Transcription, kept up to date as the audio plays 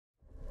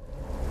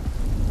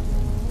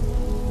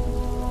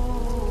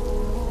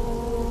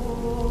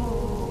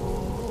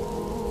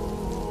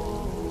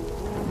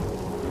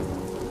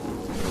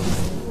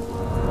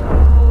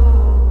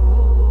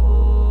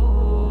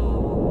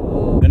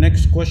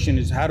question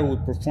is, how do we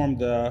perform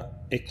the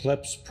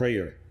eclipse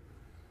prayer,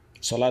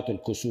 Salat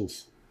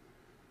al-Kusuf?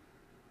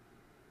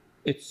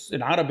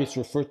 In Arabic, it's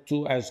referred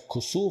to as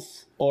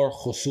Kusuf or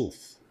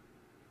Khusuf.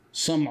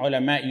 Some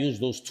ulama use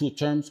those two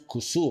terms,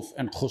 Kusuf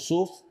and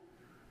Khusuf,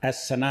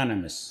 as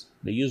synonymous.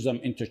 They use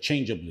them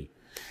interchangeably.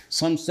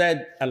 Some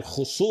said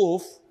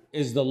al-Khusuf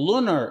is the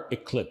lunar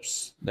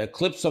eclipse, the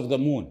eclipse of the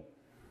moon.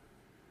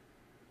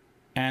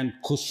 And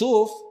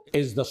Kusuf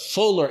is the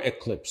solar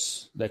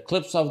eclipse, the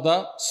eclipse of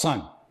the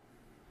sun.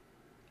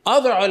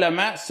 Other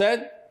ulama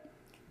said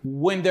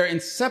when they're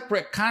in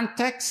separate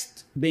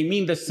context, they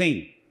mean the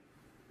same.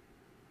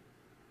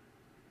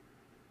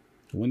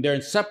 When they're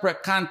in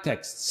separate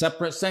contexts,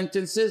 separate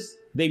sentences,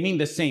 they mean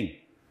the same.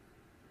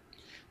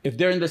 If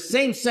they're in the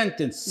same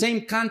sentence,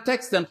 same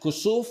context, then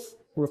Kusuf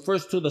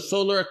refers to the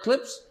solar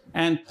eclipse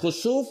and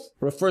Khusuf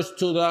refers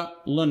to the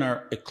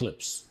lunar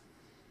eclipse.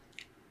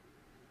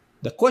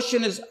 The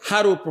question is,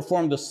 how do we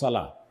perform the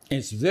salah?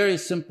 It's very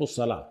simple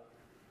salah.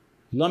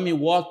 Let me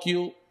walk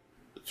you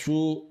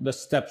through the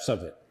steps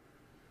of it.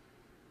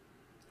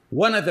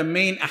 One of the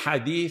main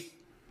ahadith,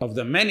 of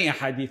the many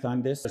ahadith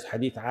on this, is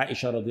hadith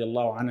Aisha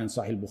radiallahu anha in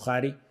Sahih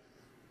Bukhari.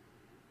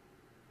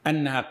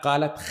 أنها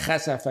قالت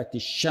خسفت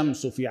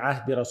الشمس في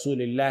عهد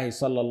رسول الله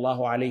صلى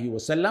الله عليه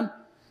وسلم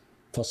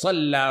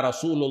فصلى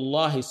رسول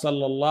الله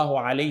صلى الله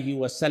عليه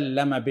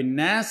وسلم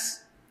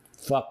بالناس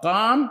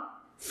فقام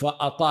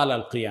فأطال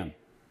القيام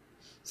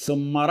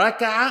ثم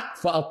ركع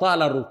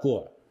فأطال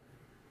الركوع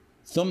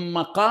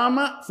ثم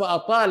قام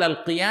فأطال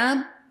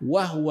القيام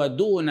وهو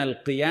دون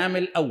القيام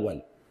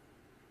الأول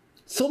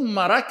ثم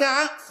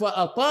ركع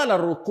فأطال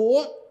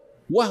الركوع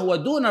وهو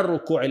دون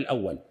الركوع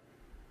الأول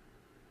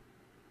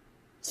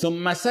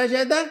ثم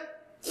سجد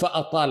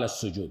فأطال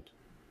السجود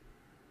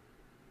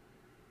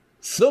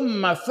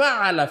ثم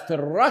فعل في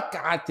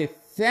الركعة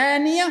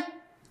الثانية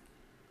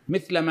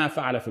مثل ما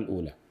فعل في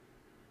الأولى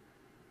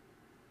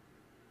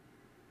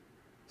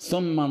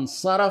ثم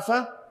انصرف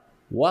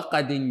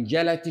وقد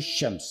انجلت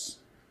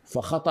الشمس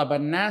فخطب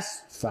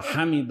الناس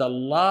فحمد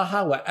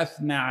الله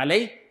وأثنى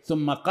عليه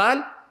ثم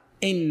قال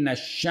إن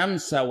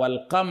الشمس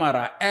والقمر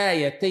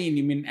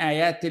آيتين من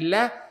آيات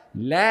الله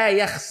لا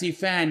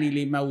يخسفان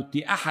لموت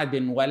أحد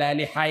ولا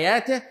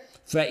لحياته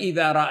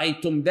فإذا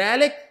رأيتم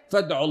ذلك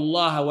فادعوا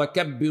الله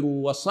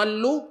وكبروا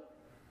وصلوا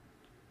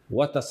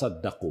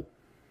وتصدقوا.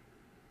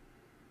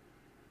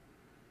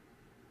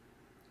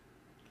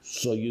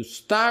 So you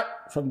start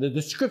from the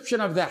description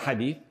of that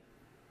hadith,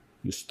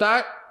 you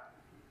start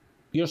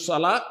your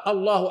salah,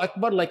 Allahu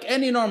Akbar, like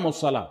any normal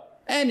salah,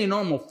 any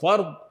normal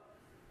fard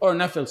or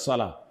nafil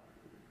salah.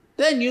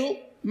 Then you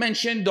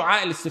mention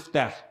dua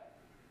al-istiftah.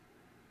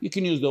 You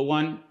can use the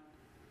one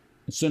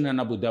in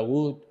Sunan Abu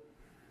Dawood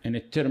and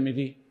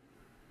At-Tirmidhi.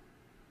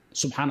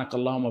 سبحانك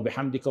اللهم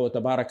وبحمدك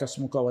وتبارك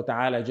اسمك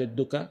وتعالى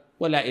جدك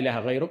ولا إله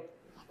غيرك.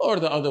 Or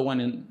the other one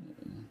in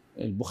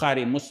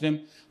البخاري المسلم.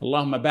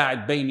 اللهم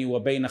باعد بيني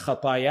وبين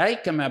خطاياي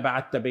كما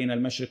بعدت بين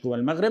المشرق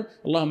والمغرب.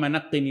 اللهم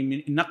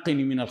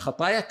نقني من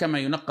الخطايا كما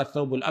ينقى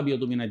الثوب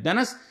الأبيض من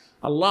الدنس.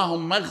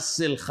 اللهم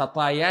اغسل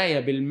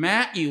خطاياي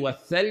بالماء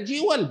والثلج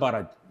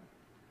والبرد.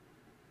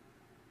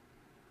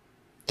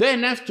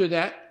 Then after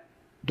that,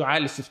 dua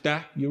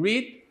al-istiftah,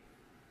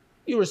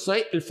 you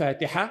recite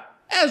al-Fatiha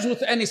as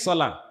with any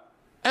salah.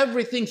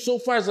 Everything so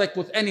far is like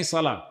with any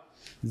salah.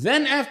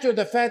 Then after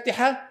the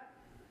Fatiha,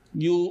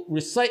 you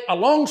recite a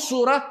long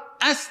surah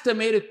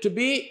estimated to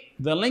be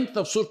the length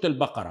of Surah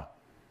Al-Baqarah.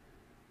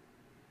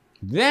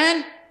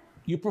 Then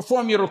you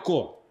perform your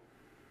ruku'.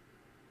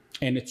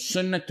 And it's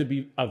sunnah to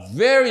be a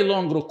very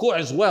long ruku'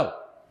 as well.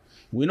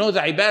 We know the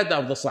ibadah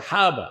of the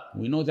Sahaba.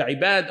 We know the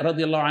ibadah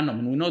radiallahu anhum.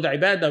 And we know the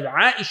ibadah of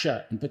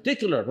Aisha in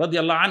particular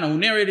radiallahu anha who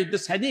narrated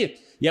this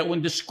hadith. Yet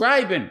when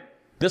describing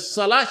this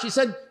salah, she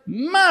said,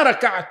 ما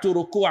ركعت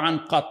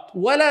ركوعا قط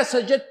ولا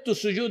سجدت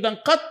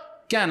سجودا قط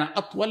كان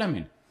أطول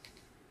منه.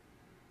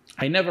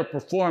 I never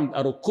performed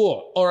a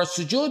ruku' or a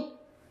sujood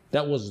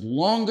that was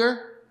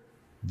longer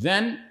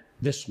than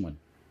this one.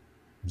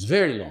 It's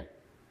very long.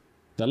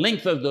 The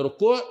length of the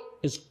ruku'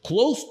 is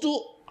close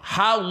to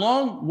how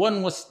long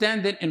one was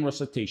standing in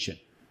recitation.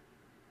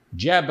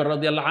 Jabir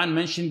radiallahu anh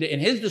mentioned it in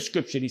his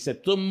description. He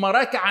said, ثُمَّ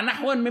رَكَعَ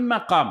نَحْوًا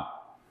مِمَّا قَامَ.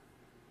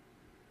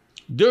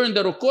 During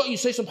the ruku' you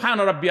say,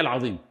 Subhana Rabbi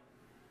al-Azim.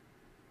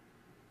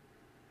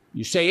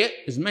 You say it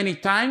as many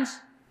times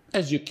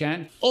as you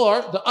can.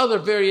 Or the other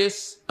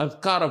various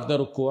adhkar of the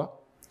ruku'.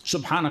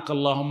 Subhanaka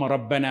Allahumma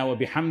Rabbana wa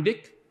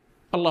bihamdik.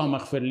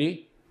 Allahumma aghfir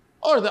li.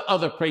 Or the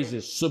other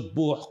praises.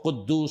 Subbuh,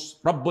 Quddus,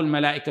 Rabbul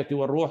Malaikati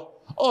wa Ruh.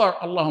 Or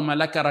Allahumma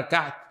laka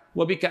raka'at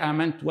wa bika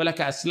amant wa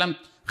laka aslamt.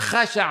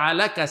 Khasha'a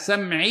laka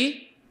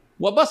sam'i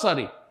wa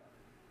basari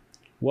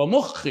wa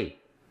mukhi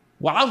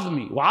wa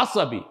azmi wa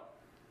asabi.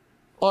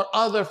 Or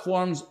other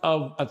forms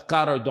of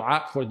adhkar or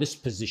dua for this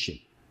position.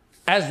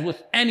 As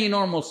with any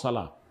normal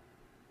salah.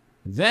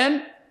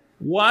 Then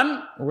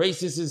one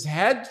raises his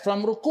head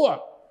from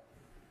ruku'.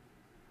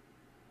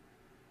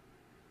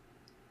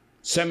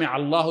 Sami'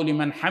 Allahu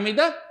liman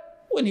hamida.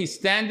 When he's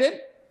standing,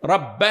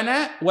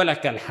 Rabbana wa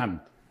lakal hamd.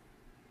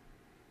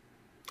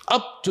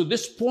 up to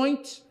this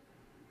point,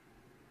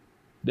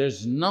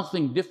 there's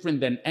nothing different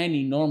than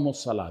any normal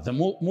salah, the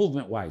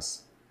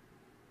movement-wise.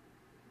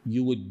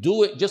 You would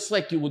do it just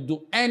like you would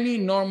do any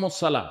normal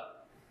salah.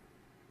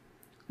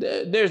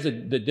 There's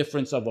the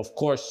difference of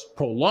course,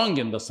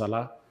 prolonging the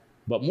salah,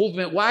 but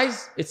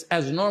movement-wise, it's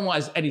as normal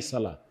as any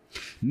salah.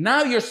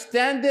 Now you're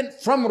standing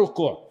from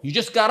ruku'. You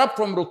just got up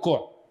from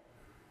ruku'.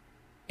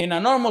 In a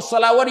normal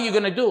salah, what are you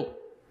going to do?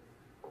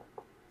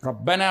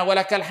 Rabbana wa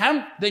lakal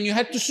hamd. Then you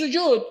head to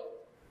sujood.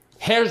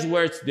 Here's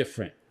where it's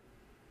different.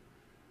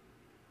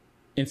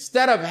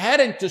 Instead of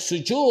heading to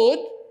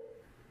sujood,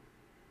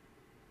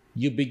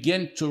 you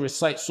begin to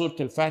recite Surah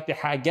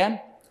Al-Fatiha again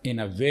in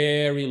a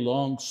very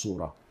long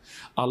surah.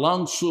 A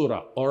long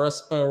surah or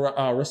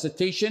a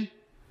recitation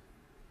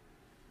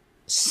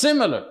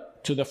similar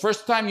to the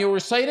first time you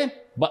recited,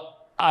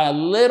 but a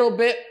little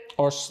bit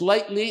or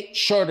slightly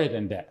shorter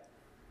than that.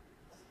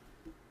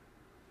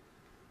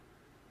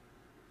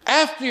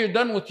 After you're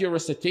done with your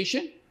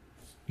recitation,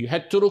 you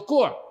head to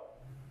ruku'.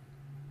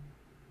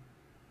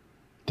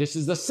 This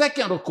is the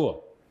second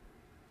ruku',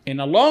 in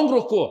a long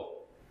ruku',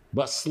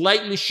 but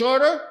slightly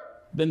shorter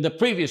than the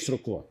previous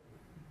ruku'.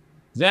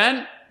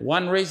 Then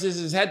one raises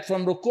his head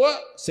from ruku',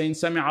 saying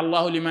Sami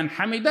Allahu liman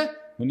hamida.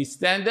 When he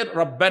stands there,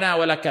 Rabbana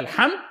wa lakal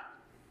hamd.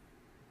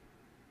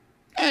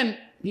 And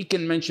he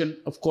can mention,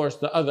 of course,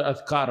 the other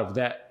adhkar of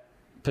that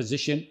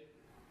position.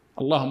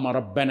 Allahumma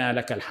Rabbana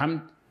lakal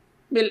hamd.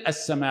 ملء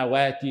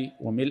السماوات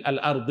وملء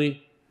الأرض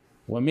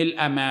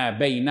وملء ما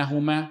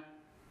بينهما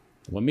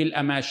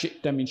وملء ما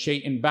شئت من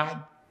شيء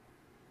بعد,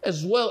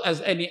 as well as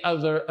any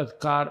other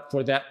adhkar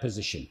for that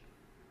position.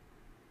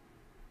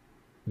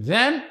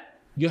 Then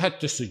you head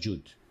to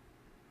sujood.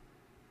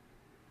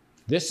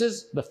 This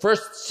is the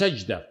first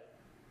sajda,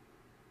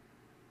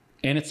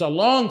 and it's a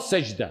long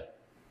sajda.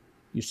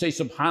 You say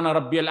Subhana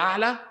Rabbiyal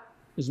A'la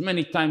as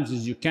many times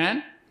as you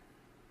can,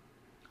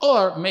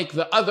 or make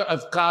the other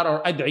adhkar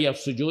or ad'i of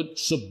sujood,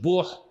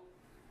 Subbuh,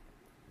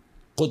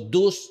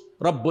 Quddus,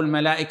 Rabbul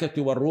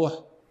Malaikati wal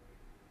Ruh,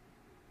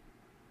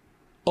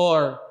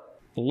 or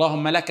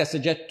Allahumma laka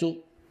sajadtu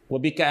wa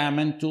bika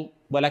amantu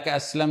wa laka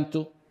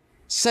aslamtu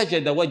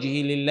سجد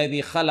وجهي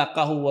للذي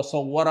خلقه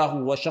وصوره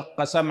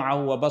وشق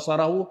سمعه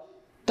وبصره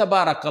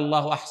تبارك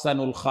الله أحسن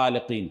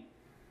الخالقين.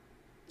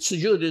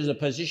 Sujood is a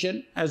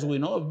position, as we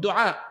know, of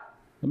dua.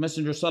 The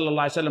Messenger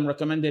sallallahu alaihi wasallam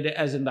recommended it,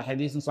 as in the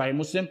hadith in Sahih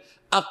Muslim,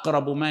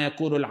 أقرب ما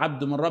يكون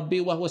العبد من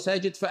ربي وهو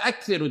ساجد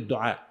فأكثر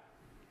الدعاء.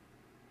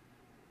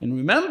 And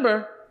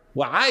remember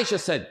what Aisha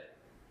said,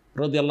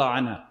 رضي الله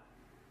عنها.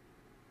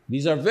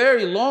 These are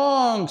very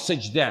long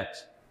sajdat.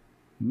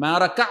 ما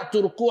ركعت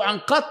ركوعا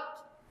قط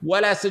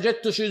ولا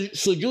سجدت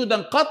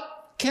سجودا قط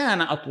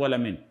كان أطول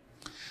منه.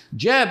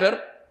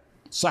 Jabir,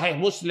 Sahih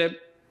Muslim,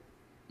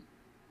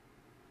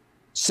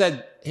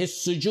 said his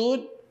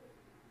sujood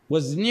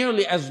was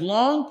nearly as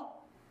long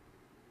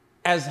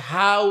as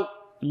how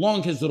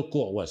long his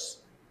ruku' was.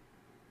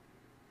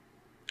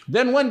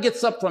 Then one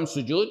gets up from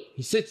sujood,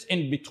 he sits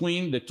in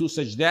between the two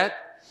sajdat.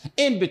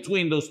 In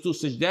between those two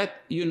sajdat,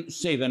 you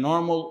say the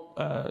normal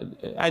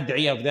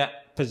ad'i of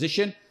that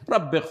position,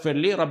 Rabbi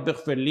ighfir li, Rabbi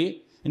ighfir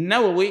li.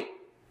 Nawawi,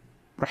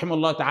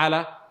 rahimahullah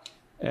ta'ala,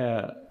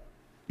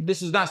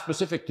 this is not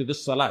specific to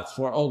this salah, it's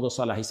for all the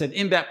salah. He said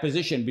in that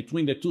position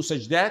between the two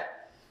sajdat,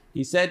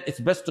 he said it's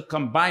best to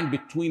combine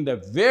between the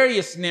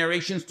various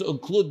narrations to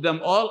include them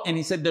all. And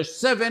he said there's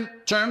 7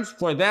 terms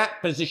for that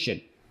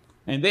position.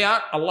 And they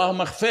are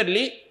Allahumma ighfir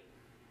li,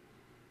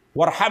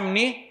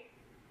 warhamni,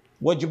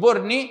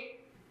 wajburni,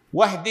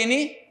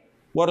 wahdini,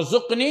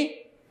 warzuqni,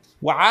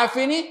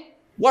 wa'afini,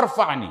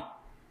 warfa'ni.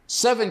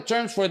 7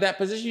 terms for that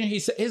position.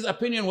 His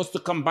opinion was to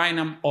combine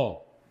them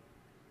all.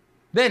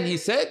 Then he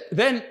said,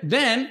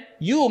 then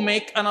you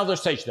make another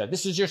sajda.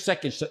 This is your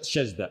second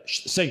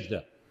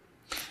sajda.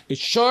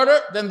 It's shorter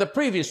than the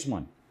previous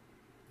one.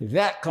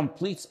 That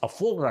completes a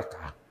full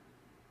rak'ah.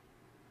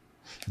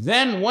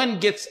 Then one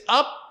gets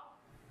up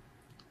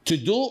to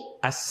do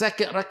a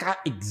second rak'ah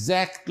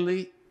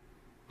exactly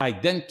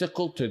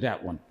identical to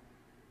that one.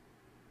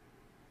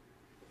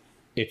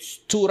 It's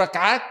 2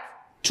 rak'at,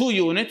 2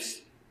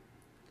 units.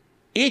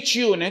 Each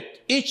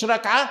unit, each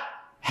rak'ah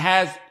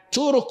has 2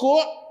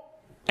 ruku'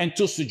 and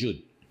 2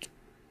 sujood.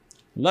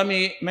 Let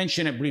me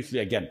mention it briefly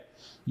again.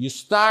 You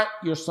start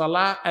your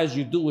salah as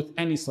you do with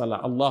any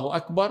salah. Allahu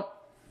Akbar,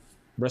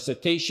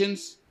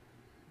 recitations,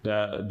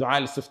 the dua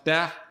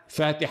al-istiftah,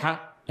 Fatiha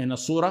in a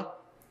surah.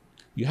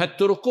 You head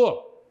to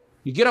ruku'.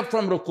 You get up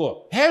from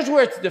ruku'. Here's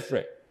where it's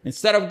different.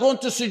 Instead of going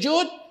to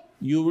sujood,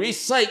 you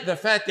recite the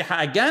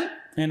Fatiha again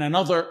in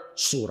another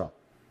surah.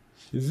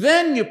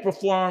 Then you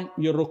perform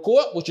your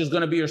ruku', which is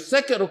going to be your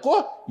second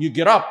ruku'. You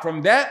get up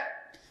from that.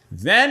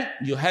 Then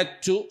you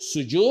head to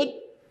sujood.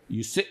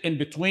 You sit in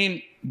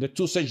between the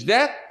 2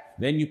 sajdat.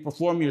 Then you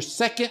perform your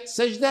second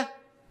sajda.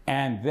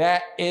 And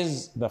that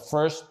is the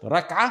first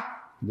rak'ah.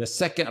 The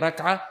second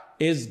rak'ah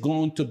is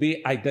going to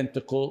be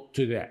identical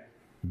to that.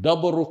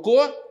 Double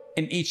ruku'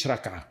 in each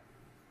rak'ah.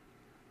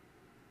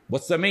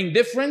 What's the main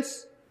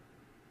difference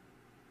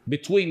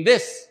between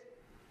this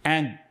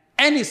and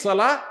any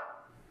salah?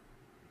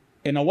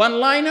 In a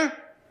one-liner,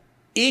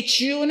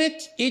 each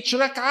unit, each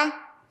rak'ah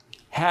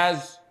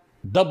has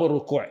double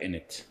ruku' in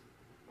it.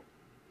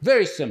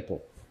 Very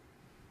simple.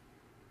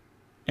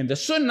 And the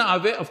sunnah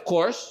of it, of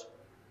course,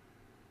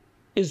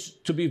 is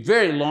to be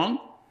very long.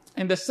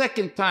 And the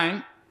second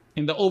time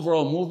in the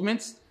overall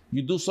movements,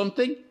 you do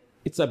something,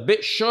 it's a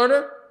bit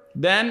shorter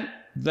than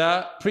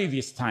the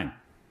previous time.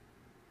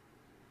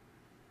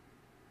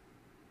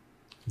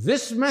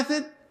 This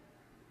method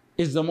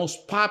is the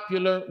most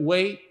popular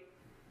way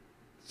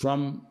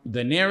from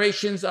the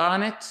narrations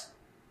on it,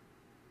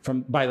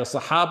 by the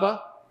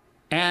Sahaba,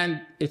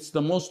 and it's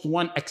the most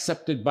one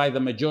accepted by the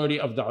majority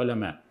of the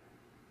ulama.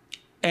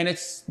 And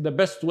it's the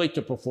best way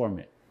to perform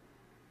it.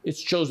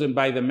 It's chosen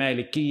by the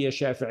Malikiyya,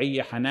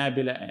 Shafi'iyya,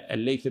 Hanabila,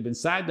 Al-Layth ibn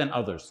Sa'd, and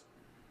others.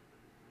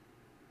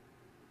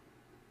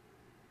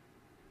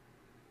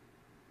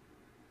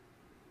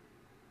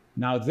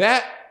 Now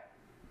that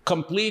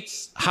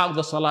completes how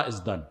the salah is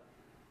done.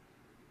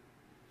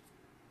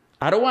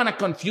 I don't want to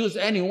confuse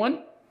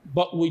anyone,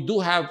 but we do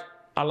have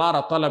a lot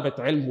of talabat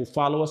ilm who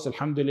follow us,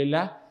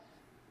 alhamdulillah.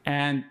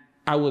 And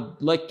I would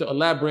like to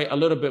elaborate a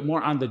little bit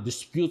more on the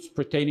disputes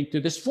pertaining to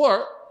this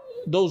for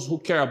those who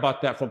care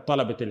about that from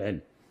talabat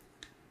ilm.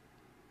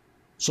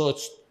 So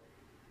it's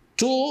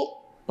 2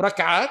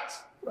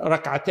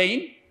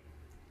 rak'atayn.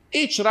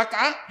 Each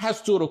rak'ah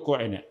has 2 ruku'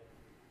 in it.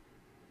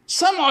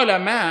 Some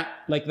ulama,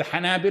 like the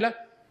Hanabila,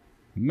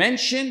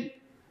 mention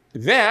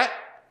that,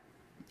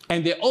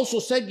 and they also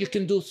said you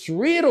can do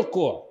 3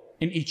 ruku'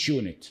 in each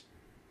unit.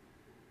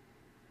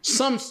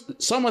 Some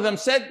of them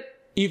said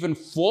even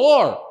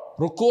 4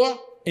 ruku'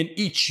 in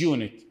each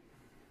unit.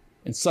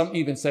 And some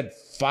even said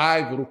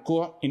 5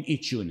 ruku' in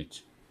each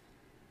unit.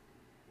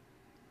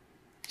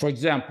 For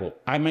example,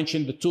 I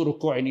mentioned the 2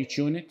 ruku' in each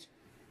unit.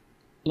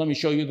 Let me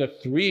show you the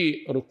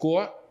 3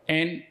 ruku'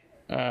 in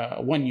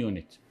 1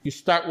 unit. You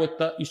start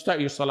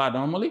your salah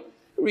normally,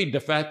 read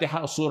the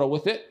Fatiha, a surah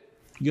with it.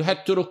 You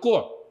head to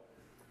ruku'.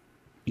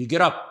 You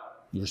get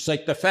up, you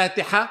recite the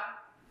Fatiha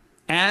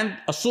and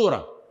a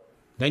surah.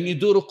 Then you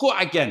do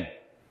ruku' again,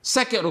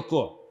 second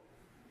ruku'.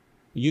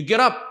 You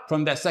get up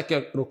from that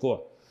second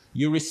ruku'.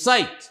 You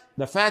recite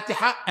the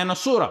Fatiha and a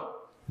surah.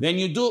 Then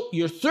you do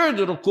your third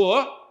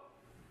ruku'.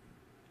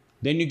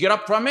 Then you get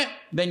up from it.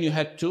 Then you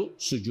head to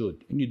sujood.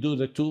 And you do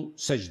the 2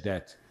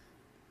 sajdat.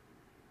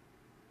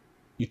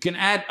 You can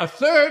add a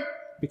third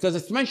because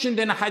it's mentioned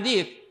in a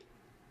hadith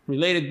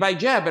related by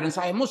Jabir in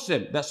Sahih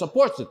Muslim that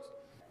supports it.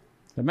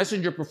 The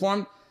Messenger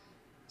performed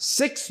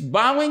 6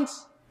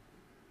 bowings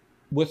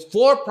with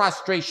 4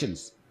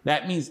 prostrations.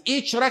 That means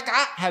each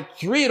rak'ah had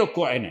 3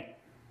 ruku' in it.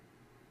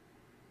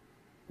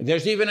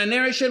 There's even a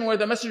narration where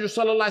the Messenger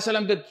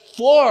ﷺ did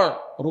 4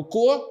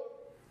 ruku'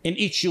 in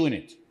each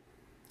unit.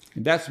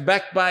 That's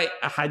backed by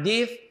a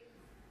hadith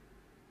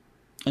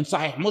in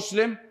Sahih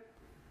Muslim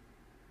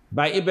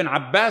by Ibn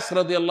Abbas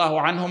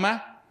radiallahu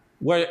anhuma,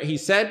 where he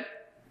said,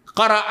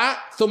 قرأ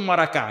ثم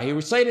ركع. He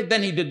recited,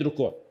 then he did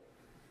ruku'.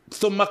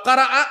 ثم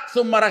قرأ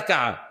ثم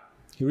ركع.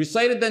 He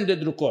recited, then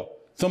did ruku'.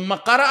 ثم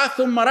قرأ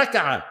ثم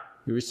ركع.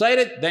 He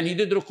recited, then he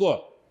did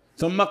ruku'.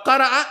 ثم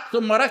قرأ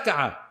ثم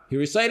ركع. He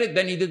recited,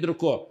 then he did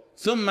ruku'.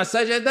 ثم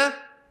سجد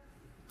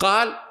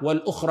قال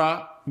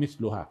والأخرى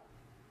مثلها.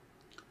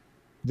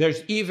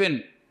 There's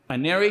even a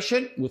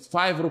narration with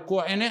 5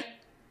 ruku' in it,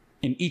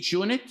 in each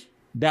unit.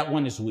 That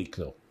one is weak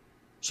though.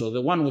 So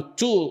the one with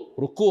 2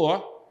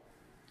 ruku'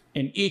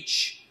 in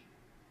each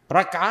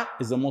rak'ah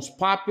is the most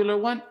popular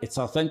one. It's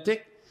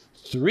authentic.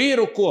 3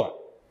 ruku'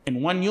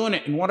 in 1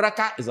 unit in 1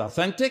 rak'ah is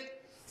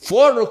authentic.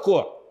 4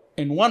 ruku'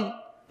 in 1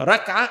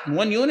 rak'ah in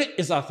 1 unit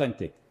is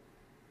authentic.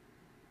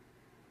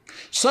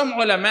 Some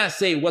ulama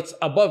say what's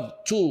above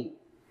 2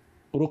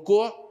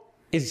 ruku'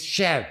 is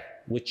shadh,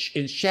 which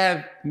in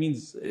shadh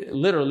means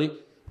literally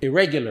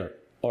irregular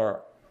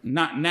or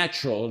not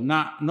natural,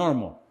 not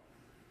normal.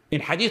 In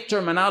hadith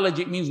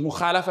terminology, it means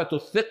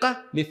mukhalafatu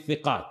thiqa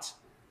lithiqat.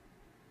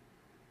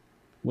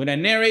 When a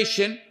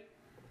narration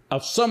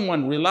of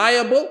someone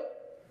reliable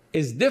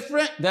is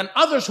different than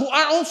others who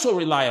are also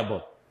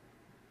reliable.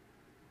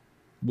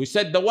 We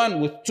said the one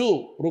with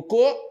 2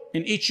 ruku'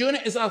 in each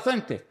unit is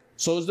authentic.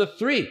 So is the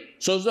 3.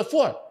 So is the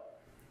 4.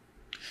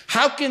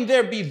 How can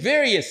there be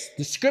various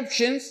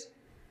descriptions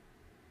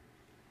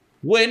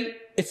when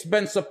it's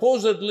been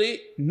supposedly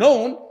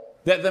known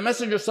that the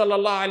Messenger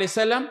sallallahu alaihi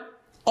wasallam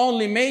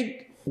only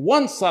made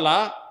 1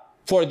 salah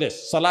for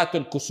this,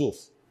 Salatul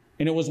Kusuf.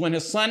 And it was when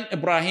his son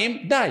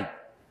Ibrahim died.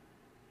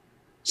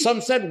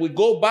 Some said we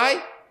go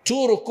by 2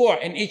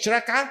 ruku' in each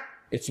rak'ah.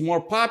 It's more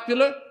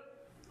popular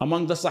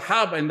among the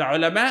Sahaba and the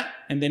ulama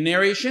and the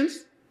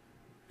narrations.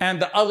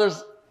 And the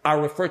others are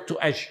referred to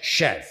as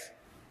shadh.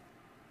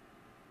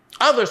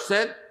 Others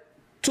said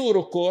 2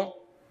 ruku'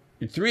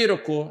 and 3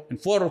 ruku' and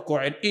 4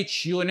 ruku' in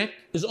each unit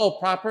is all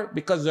proper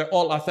because they're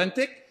all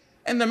authentic.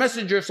 And the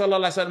Messenger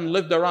ﷺ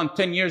lived around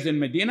 10 years in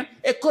Medina.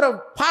 It could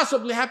have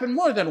possibly happened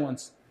more than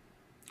once.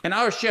 And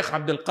our Shaykh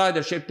Abdul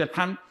Qadir Shaykh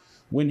al-Hamd,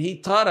 when he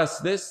taught us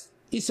this,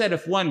 He said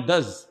if one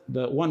does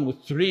the one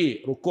with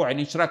 3 ruku' in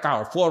each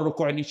rak'ah or 4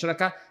 ruku' in each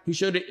rak'ah,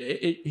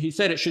 he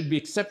said it should be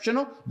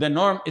exceptional. The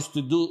norm is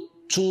to do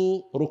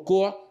 2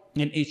 ruku'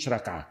 in each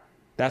rak'ah.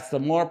 That's the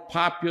more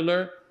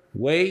popular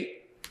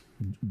way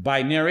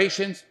by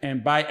narrations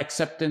and by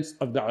acceptance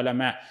of the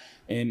ulama.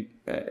 And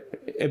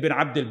Ibn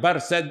Abd al-Barr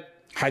said,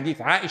 Hadith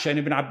Aisha and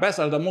Ibn Abbas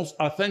are the most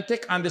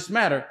authentic on this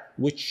matter,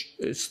 which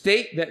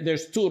state that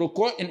there's 2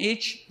 ruku' in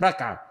each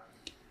rak'ah.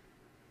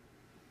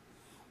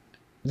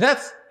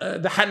 That's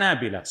the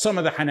Hanabila, some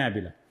of the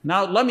Hanabila.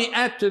 Now let me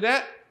add to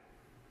that,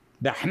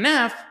 the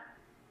Ahnaf,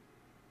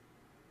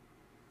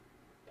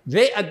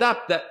 they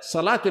adopt that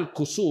Salat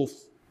al-Kusuf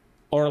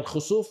or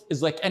al-Khusuf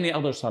is like any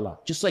other Salah.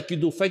 Just like you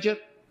do Fajr,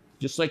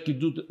 just like you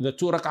do the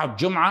 2 rak'ah of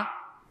Jum'ah,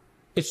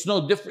 it's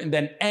no different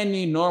than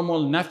any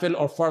normal Nafil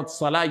or Fard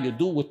Salah you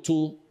do with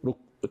 2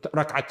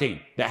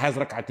 rak'atain, that has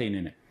rak'atain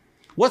in it.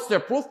 What's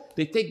their proof?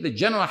 They take the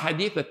general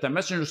hadith that the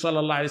Messenger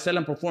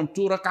ﷺ performed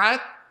 2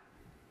 rak'at,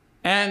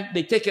 and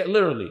they take it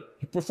literally.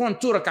 He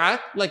performed 2 rak'at,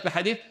 like the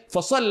hadith,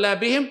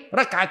 فَصَلَّى بِهِمْ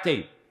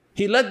رَكْعَتَيْنِ.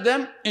 He led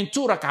them in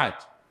 2 rak'at.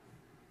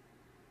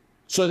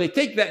 So they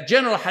take that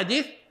general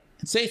hadith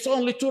and say it's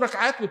only 2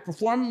 rak'at, we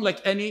perform like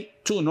any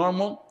 2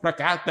 normal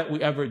rak'at that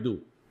we ever do.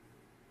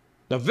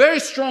 The very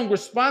strong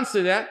response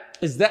to that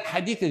is that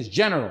hadith is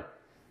general.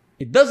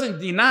 It doesn't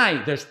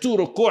deny there's 2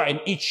 ruku' in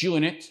each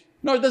unit,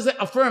 nor does it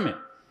affirm it.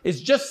 It's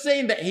just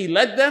saying that he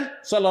led them,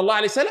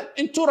 sallallahu alayhi wasallam,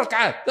 in 2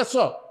 rak'at, that's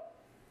all.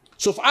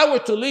 So if I were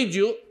to lead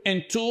you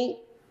in 2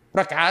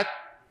 rak'at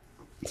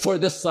for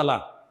this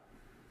salah,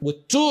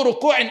 with 2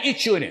 ruku' in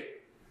each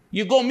unit,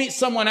 you go meet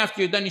someone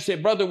after you're done, you say,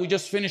 brother, we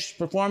just finished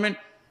performing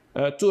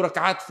 2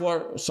 rak'at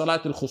for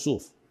Salat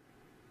al-Khusuf.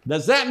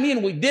 Does that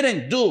mean we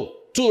didn't do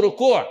 2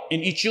 ruku'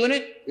 in each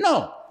unit?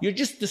 No, you're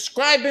just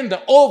describing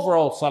the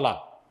overall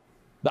salah.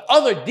 The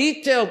other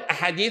detailed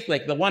hadith,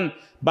 like the one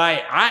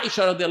by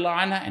Aisha radiallahu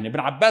anha and Ibn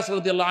Abbas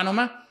radiallahu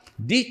anhuma,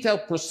 detail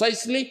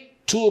precisely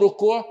 2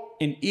 ruku'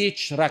 in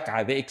each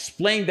rak'ah. They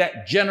explain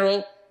that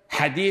general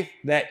hadith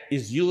that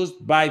is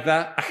used by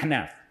the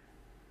Ahnaf.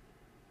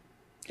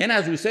 And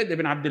as we said,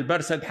 Ibn Abd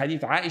al-Barr said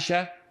hadith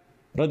Aisha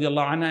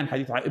radiallahu anha and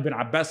hadith Ibn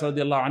Abbas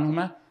radiallahu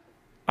anhuma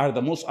are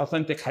the most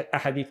authentic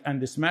hadith on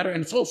this matter.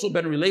 And it's also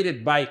been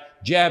related by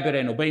Jabir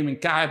and Ubay bin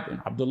Ka'ab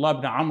and Abdullah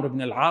ibn Amr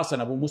ibn al-As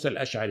and Abu Musa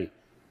al-Ash'ari.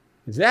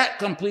 That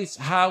completes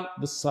how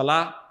the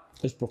salah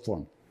is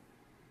performed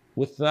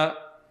with the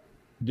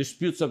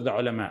disputes of the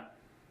ulama.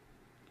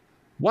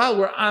 While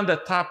we're on the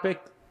topic,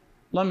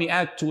 let me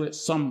add to it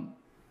some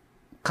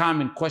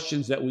common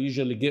questions that we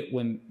usually get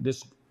when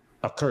this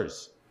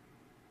occurs.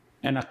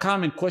 And a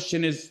common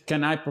question is,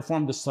 can I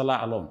perform the salah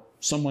alone?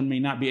 Someone may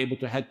not be able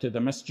to head to the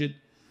masjid.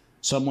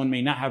 Someone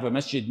may not have a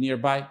masjid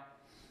nearby.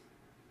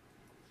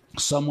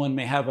 Someone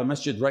may have a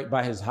masjid right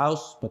by his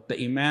house, but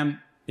the imam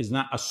is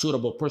not a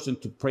suitable person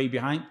to pray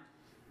behind.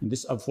 And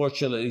this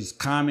unfortunately is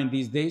common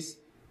these days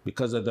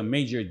because of the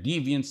major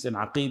deviance in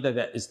aqidah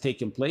that is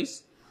taking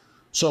place.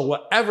 So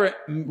whatever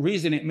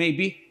reason it may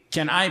be,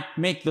 can I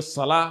make the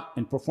salah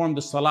and perform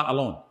the salah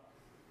alone?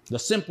 The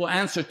simple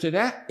answer to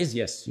that is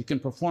yes, you can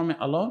perform it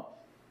alone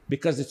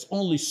because it's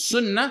only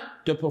sunnah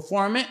to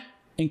perform it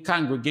in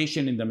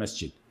congregation in the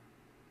masjid.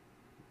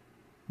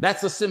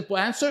 That's the simple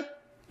answer,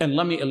 and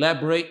let me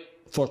elaborate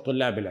for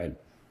Tullab al-Ilm.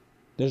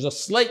 There's a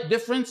slight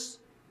difference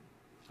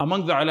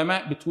among the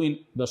ulama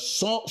between the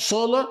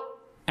solar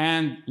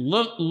and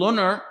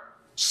lunar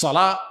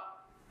salah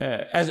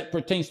as it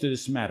pertains to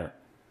this matter.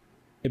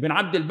 Ibn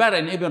Abd al-Barr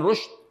and Ibn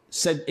Rushd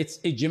said it's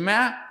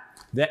ijma'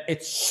 that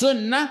it's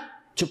sunnah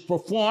to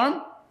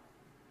perform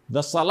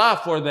the salah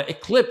for the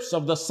eclipse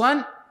of the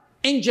sun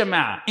in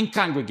jama'ah, in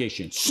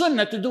congregation.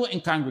 Sunnah to do it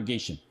in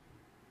congregation.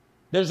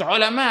 There's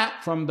ulama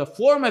from the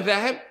 4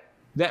 madhahib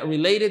that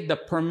related the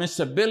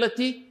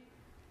permissibility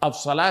of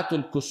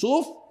Salatul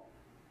Kusuf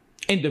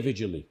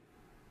individually.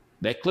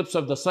 The eclipse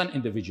of the sun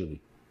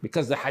individually.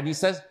 Because the hadith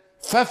says,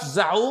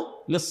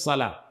 فَافْزَعُوا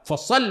لِلصَّلَاةِ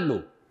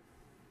فَصَلُّوا.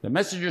 The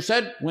messenger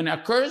said, when it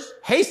occurs,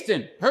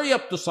 hasten, hurry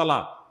up to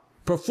salah.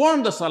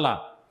 Perform the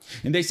salah.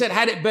 And they said,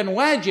 had it been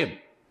wajib,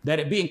 that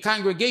it be in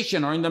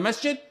congregation or in the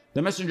masjid,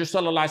 the Messenger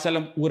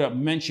ﷺ would have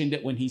mentioned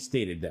it when he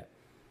stated that.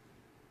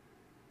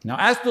 Now,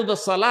 as to the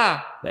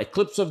salah, the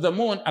eclipse of the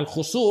moon,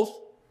 al-khusuf,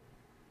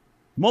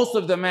 most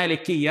of the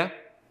Malikiyya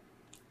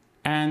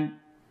and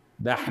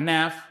the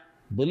Ahnaf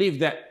believe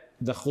that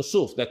the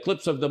khusuf, the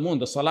eclipse of the moon,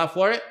 the salah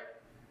for it,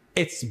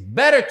 it's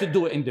better to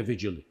do it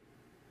individually.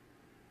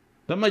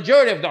 The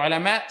majority of the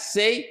ulama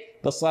say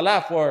the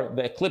salah for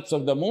the eclipse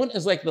of the moon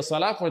is like the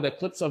salah for the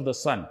eclipse of the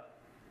sun.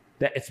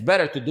 That it's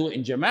better to do it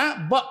in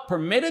jama'ah, but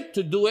permitted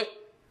to do it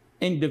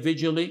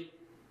individually,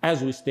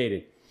 as we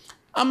stated.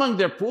 Among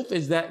their proof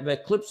is that the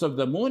eclipse of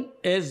the moon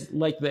is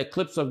like the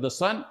eclipse of the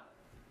sun.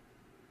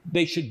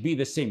 They should be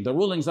the same. The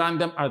rulings on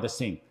them are the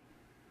same.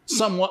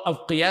 Somewhat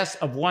of qiyas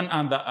of one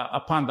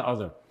upon the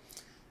other.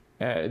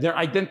 They're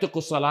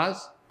identical salahs.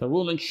 The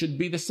rulings should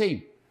be the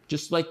same.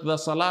 Just like the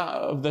salah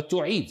of the 2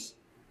 Eids.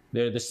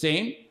 They're the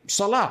same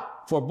salah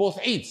for both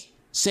Eids.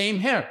 Same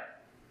here.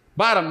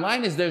 Bottom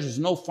line is there's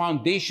no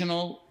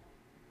foundational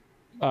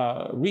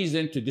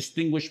reason to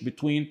distinguish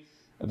between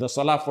the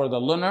salah for the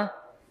lunar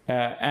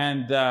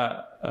and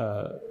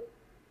the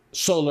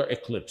solar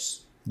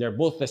eclipse. They're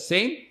both the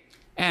same,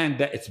 and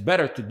it's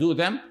better to do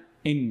them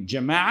in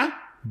jama'ah,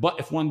 but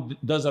if one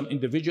does them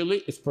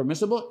individually, it's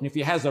permissible. And if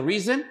he has a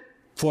reason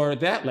for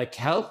that, like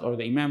health, or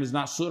the imam is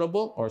not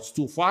suitable, or it's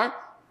too far,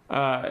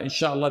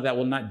 inshallah, that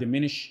will not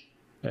diminish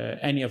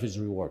any of his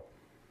reward.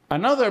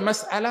 Another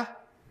mas'ala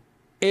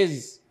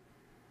is,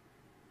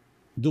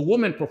 do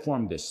women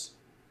perform this?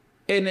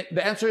 And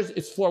the answer is,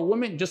 it's for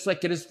women just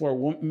like it is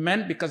for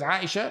men, because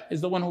Aisha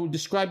is the one who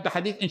described the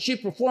hadith, and she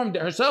performed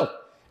it herself,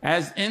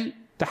 as in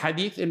the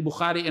hadith in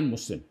Bukhari and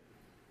Muslim.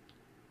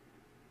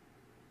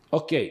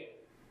 Okay,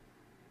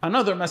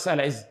 another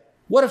mas'ala is,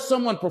 what if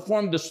someone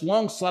performed this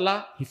long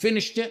salah, he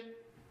finished it,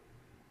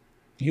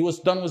 he was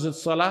done with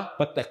his salah,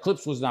 but the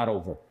eclipse was not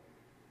over?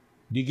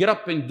 Do you get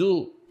up and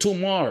do 2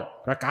 more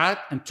rak'at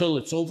until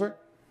it's over?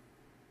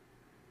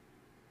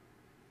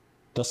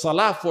 The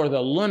salah for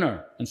the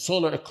lunar and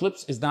solar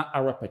eclipse is not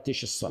a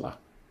repetitious salah.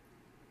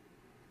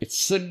 It's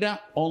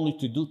sunnah only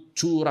to do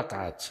 2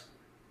 rak'at.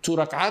 2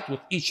 rak'at, with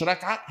each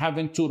rak'at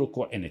having 2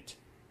 ruku' in it.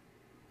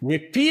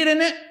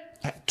 Repeating it,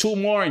 2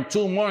 more and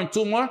 2 more and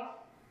 2 more,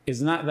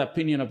 is not the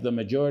opinion of the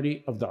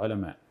majority of the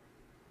ulama.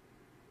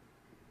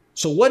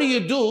 So what do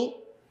you do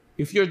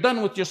if you're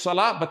done with your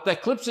salah, but the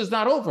eclipse is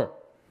not over?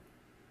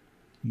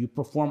 You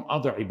perform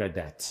other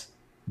ibadat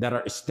that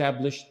are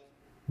established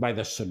by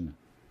the sunnah.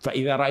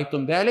 فَإِذَا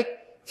رَأَيْتُمْ ذَلِكَ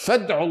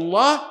فَادْعُوا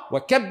اللَّهَ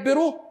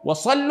وَكَبِّرُوا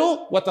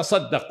وَصَلُّوا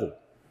وَتَصَدَّقُوا.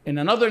 In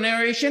another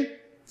narration,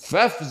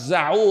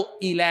 فَافْزَعُوا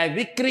إِلَى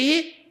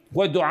ذِكْرِهِ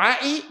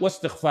وَدُعَائِهِ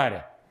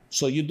وَاسْتِغْفَارِهِ.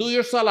 So you do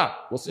your salah,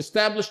 what's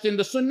established in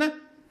the sunnah.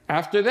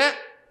 After that,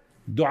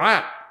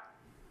 dua.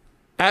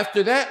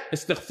 After that,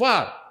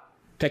 istighfar,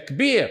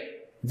 takbir,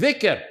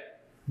 dhikr,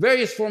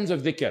 various forms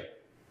of dhikr.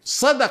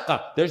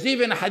 Sadaqah. There's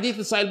even a hadith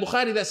in Sahih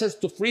Bukhari that says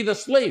to free the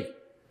slave.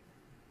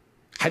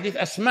 Hadith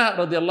Asma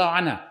radiallahu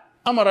anha.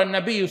 أمر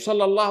النبي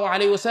صلى الله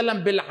عليه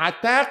وسلم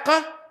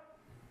بالعتاقة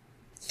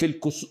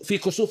في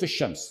كسوف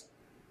الشمس.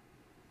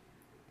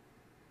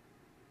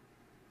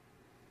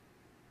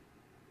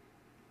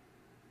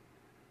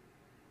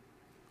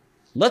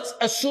 Let's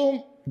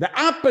assume the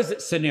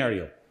opposite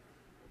scenario.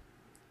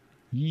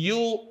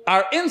 You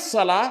are in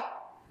salah,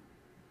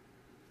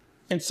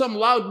 and some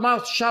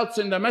loudmouth shouts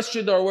in the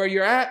masjid or where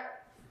you're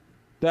at,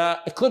 the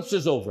eclipse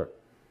is over.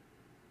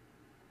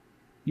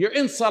 You're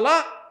in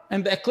salah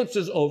and the eclipse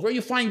is over.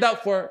 You find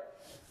out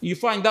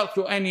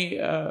through any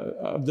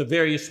of the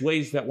various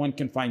ways that one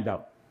can find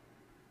out.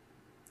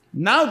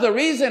 Now the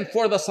reason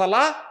for the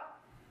salah,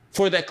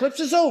 for the eclipse,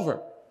 is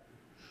over.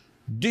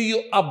 Do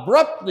you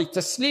abruptly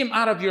taslim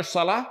out of your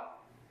salah?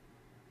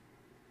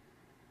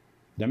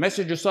 The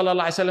Messenger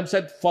sallallahu alaihi wasallam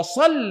said,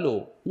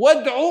 فَصَلُّوا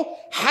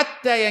وَادْعُوا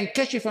حَتَّى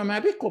يَنْكَشِفَ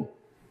مَا بِكُمْ.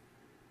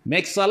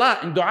 Make salah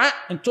and dua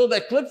until the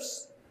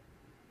eclipse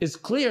is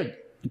cleared,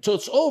 until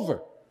it's over.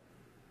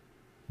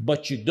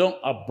 But you don't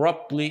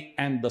abruptly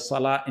end the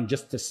salah and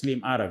just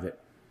taslim out of it.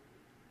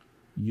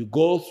 You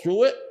go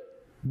through it,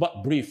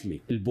 but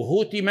briefly.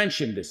 Al-Buhuti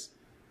mentioned this.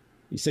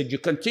 He said, you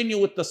continue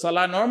with the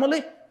salah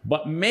normally,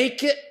 but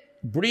make it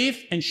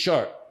brief and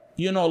short.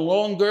 You no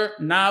longer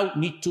now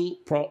need to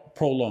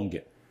prolong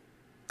it.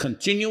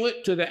 Continue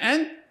it to the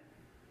end,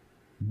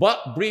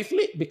 but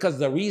briefly, because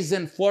the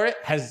reason for it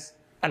has,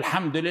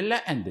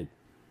 alhamdulillah, ended.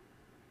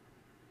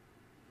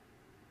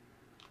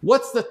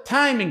 What's the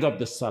timing of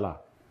the salah?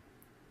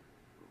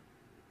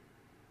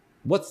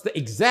 What's the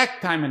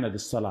exact timing of the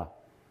salah?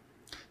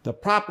 The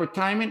proper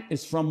timing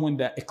is from when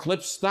the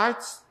eclipse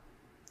starts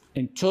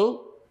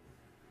until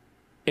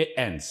it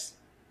ends.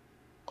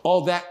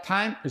 All that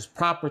time is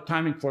proper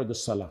timing for the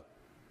salah.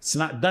 It's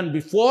not done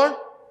before,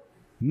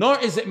 nor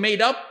is it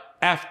made up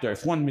after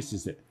if one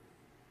misses it.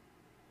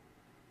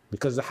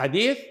 Because the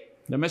hadith,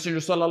 the Messenger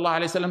sallallahu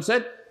alaihi wasallam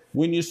said,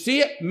 when you see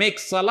it, make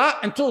salah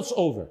until it's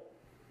over.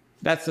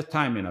 That's the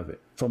timing of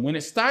it, from when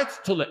it starts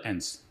till it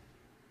ends.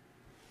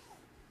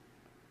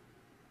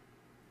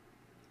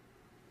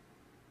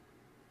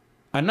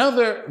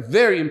 Another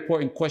very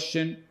important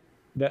question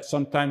that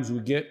sometimes we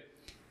get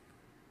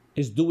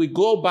is, do we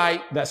go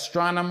by the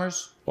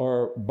astronomers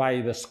or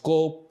by the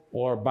scope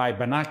or by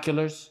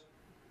binoculars?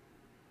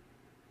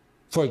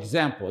 For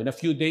example, in a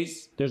few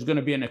days, there's going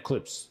to be an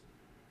eclipse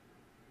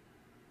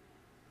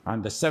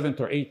on the 7th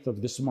or 8th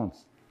of this month.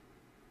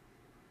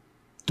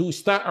 Do we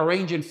start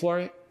arranging for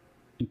it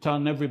and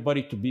telling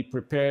everybody to be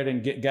prepared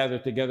and get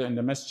gathered together in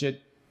the masjid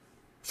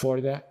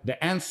for that?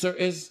 The answer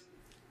is,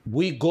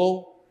 we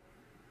go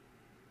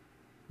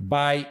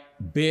by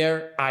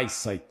bare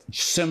eyesight,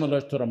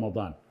 similar to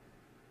Ramadan.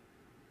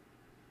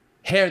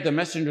 Here the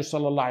Messenger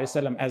sallallahu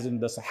alaihi wasallam, as in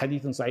the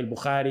hadith in Sahih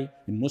Bukhari,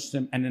 in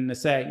Muslim, and in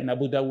Nasai, in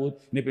Abu Dawud,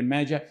 in Ibn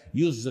Majah,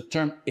 uses the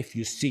term if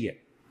you see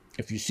it,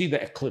 if you see the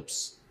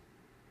eclipse.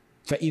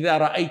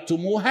 فَإِذَا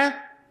رَأَيْتُمُوهَا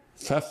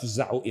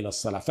فَافْزَعُوا إِلَى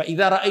الصَّلَاةِ.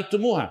 فَإِذَا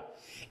رَأَيْتُمُوهَا.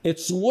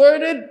 It's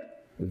worded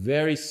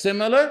very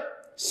similar,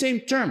 same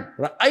term.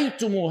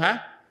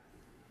 رَأَيْتُمُوهَا,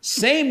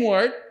 same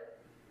word,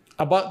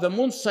 about the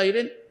moon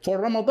sighting for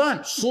Ramadan.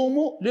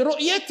 صوموا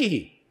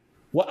لرؤيته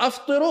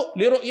وأفطروا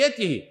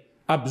لرؤيته.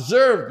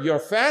 Observe your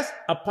fast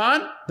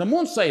upon the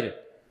moon sighting.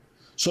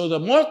 So the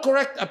more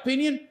correct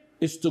opinion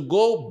is to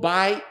go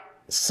by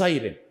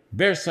sighting,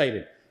 bare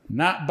sighting,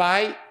 not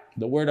by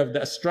the word of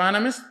the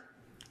astronomist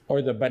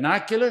or the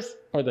binoculars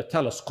or the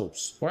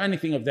telescopes or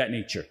anything of that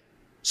nature.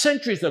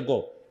 Centuries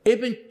ago,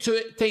 Ibn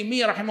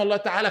Taymiyyah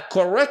rahimahullah ta'ala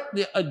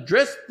correctly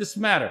addressed this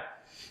matter.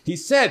 He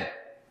said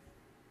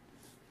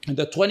in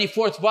the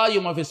 24th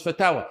volume of his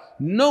Fatawa,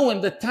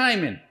 knowing the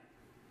timing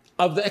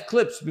of the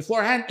eclipse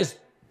beforehand is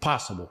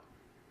possible.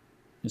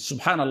 And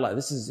subhanallah,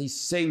 he's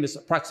saying this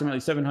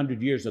approximately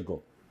 700 years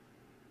ago.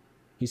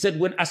 He said,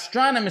 when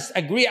astronomers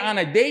agree on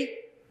a date,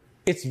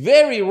 it's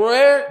very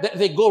rare that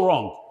they go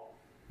wrong.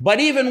 But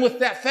even with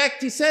that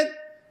fact, he said,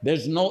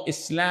 there's no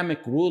Islamic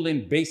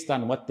ruling based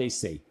on what they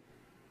say.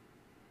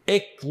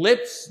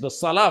 Eclipse, the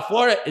salah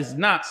for it is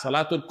not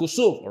Salatul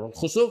Kusuf, or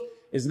Khusuf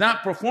is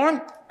not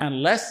performed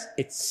unless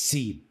it's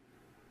seen.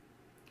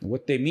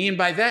 What they mean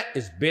by that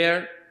is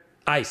bare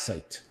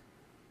eyesight.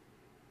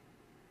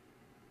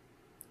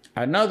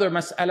 Another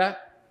mas'ala,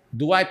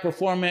 do I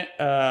perform it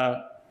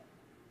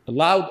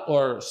loud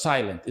or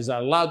silent? Is it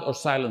a loud or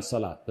silent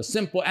salah? The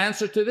simple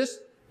answer to this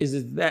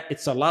is that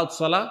it's a loud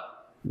salah,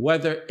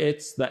 whether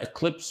it's the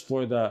eclipse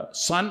for the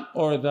sun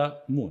or the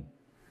moon.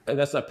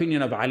 That's the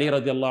opinion of Ali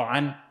radiallahu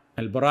anhu,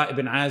 Al-Bara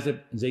ibn Azib,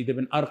 Zayd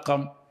ibn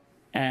Arqam,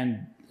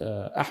 and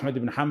Ahmad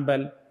ibn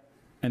Hanbal,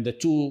 and the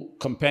two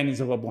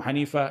companions of Abu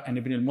Hanifa, and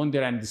Ibn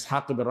al-Mundhir and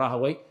Ishaq ibn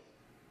Rahawayh.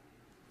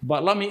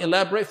 But let me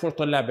elaborate for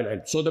Tullab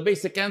al-Ilm. So the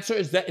basic answer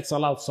is that it's a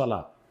loud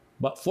salah.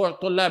 But for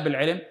Tullab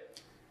al-Ilm,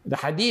 the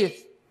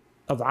hadith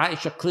of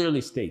Aisha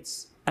clearly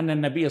states, أن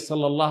النبي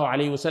صلى الله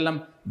عليه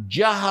وسلم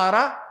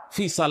جهر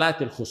في صلاة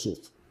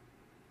الخسوف.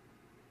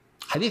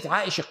 Hadith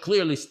Aisha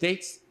clearly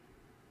states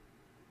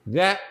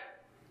that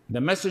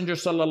the Messenger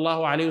صلى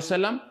الله عليه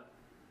وسلم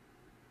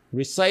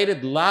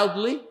recited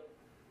loudly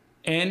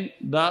in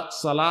the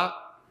salah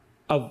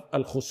of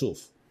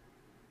al-khusuf.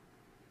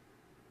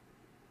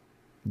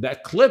 The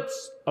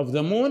eclipse of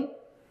the moon,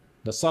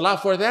 the salah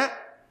for that,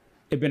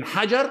 Ibn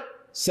Hajar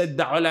said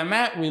the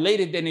ulama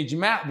related in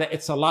ijma' that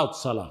it's a loud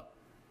salah.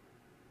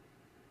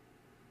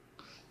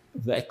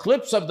 The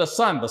eclipse of the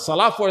sun, the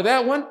salah for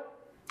that one,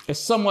 is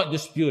somewhat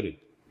disputed.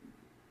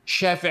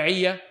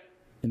 Shafi'iyya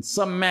and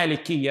some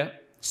Malikiyya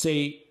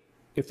say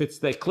if it's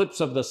the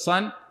eclipse of the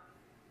sun,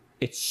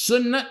 it's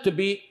sunnah to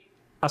be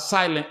a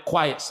silent,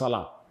 quiet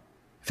salah.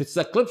 If it's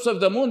the eclipse of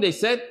the moon, they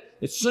said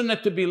it's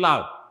sunnah to be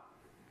loud,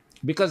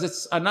 because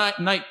it's a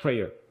night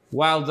prayer,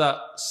 while the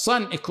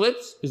sun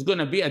eclipse is going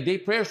to be a day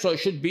prayer, so it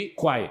should be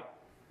quiet.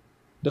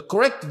 The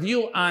correct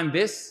view on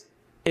this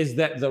is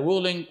that the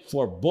ruling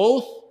for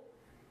both,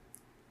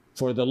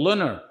 for the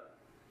lunar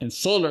and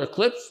solar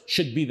eclipse,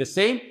 should be the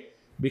same,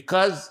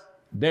 because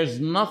there's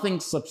nothing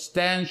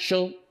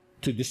substantial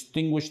to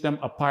distinguish them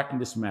apart in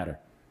this matter.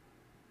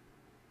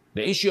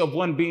 The issue of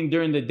one being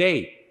during the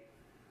day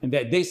and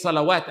that day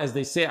salawat, as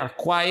they say, are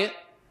quiet,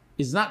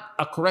 is not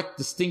a correct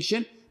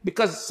distinction,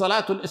 because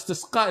Salatul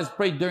Istisqa is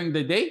prayed during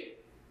the day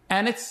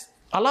and it's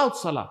a loud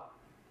salah.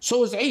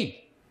 So is Eid.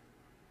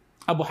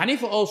 Abu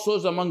Hanifa also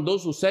is among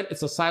those who said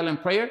it's a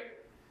silent prayer,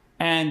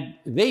 and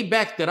they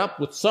backed it up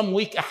with some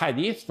weak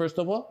ahadith, first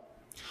of all,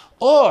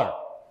 or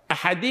a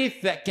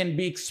hadith that can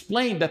be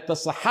explained that the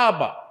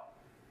Sahaba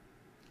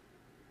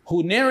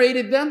who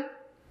narrated them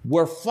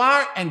were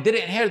far and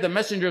didn't hear the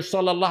Messenger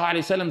sallallahu alaihi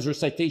wasallam's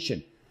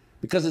recitation,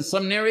 because in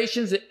some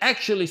narrations it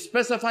actually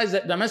specifies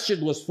that the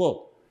masjid was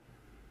full.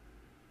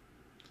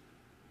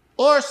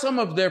 Or some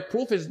of their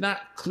proof is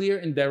not clear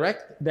and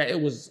direct that it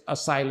was a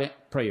silent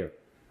prayer.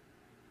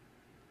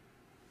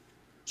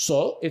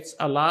 So it's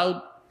a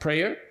loud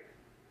prayer,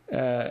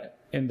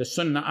 and the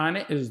sunnah on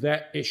it is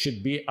that it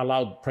should be a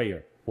loud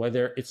prayer,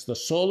 whether it's the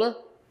solar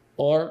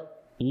or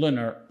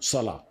lunar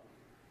salah.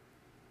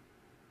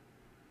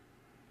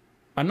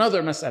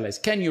 Another mas'ala is,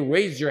 can you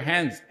raise your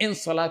hands in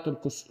Salatul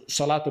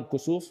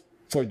Kusuf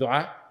for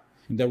dua?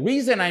 And the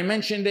reason I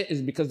mentioned it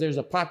is because there's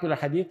a popular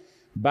hadith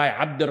by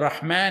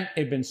Abdurrahman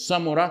ibn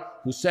Samurah,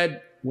 who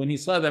said when he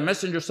saw the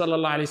Messenger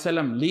sallallahu alaihi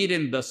wasallam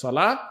leading the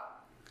salah,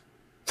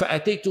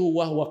 فَأَتَيْتُهُ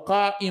وَهُوَ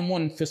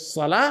قَائِمٌ فِي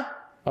الصَّلَاةِ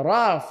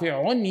رَافِعٌ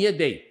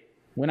يَدَيْهِ.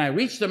 When I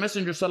reached the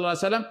Messenger sallallahu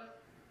alaihi wasallam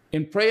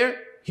in prayer,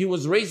 he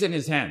was raising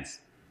his hands.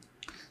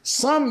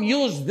 Some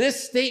use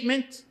this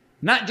statement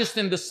not just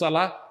in the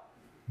salah,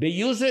 they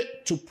use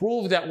it to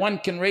prove that one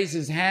can raise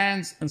his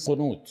hands in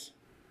qunut.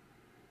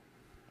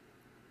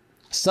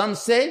 Some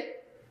say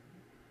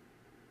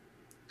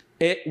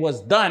it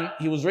was done,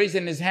 he was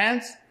raising his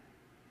hands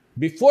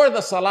before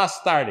the salah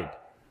started.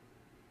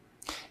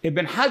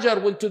 Ibn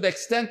Hajar went to the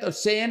extent of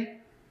saying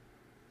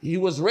he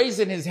was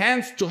raising his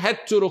hands to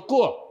head to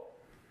ruku'.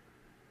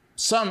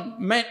 Some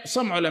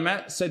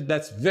ulama said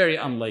that's very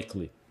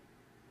unlikely.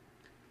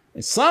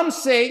 And some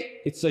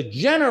say it's a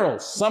general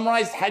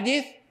summarized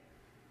hadith,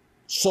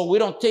 so we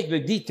don't take the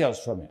details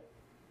from it.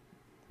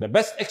 The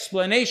best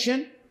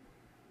explanation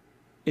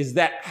is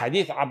that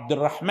hadith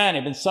Abdurrahman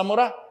ibn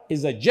Samurah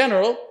is a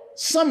general,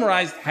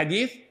 summarized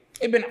hadith.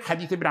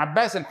 Hadith Ibn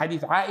Abbas and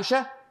Hadith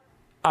Aisha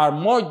are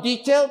more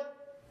detailed,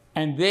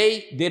 and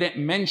they didn't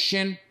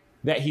mention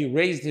that he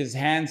raised his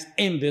hands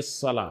in this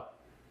salah.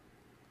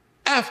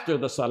 After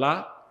the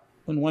salah,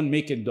 when one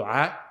makes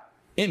dua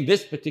in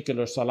this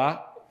particular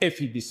salah, if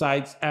he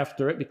decides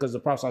after it, because the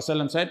Prophet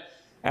ﷺ said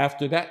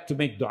after that to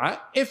make dua,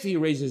 if he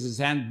raises his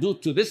hand due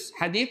to this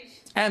hadith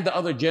and the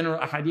other general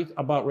hadith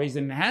about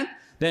raising the hand,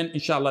 then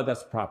inshallah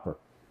that's proper.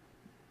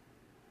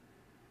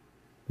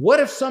 What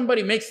if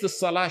somebody makes the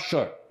salah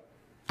short?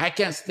 I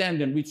can't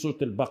stand and read Surah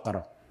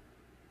Al-Baqarah.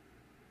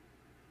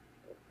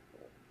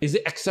 Is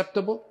it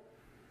acceptable?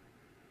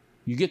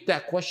 You get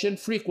that question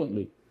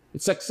frequently.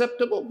 It's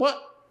acceptable, but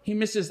he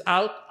misses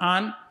out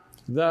on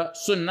the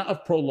sunnah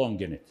of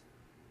prolonging it.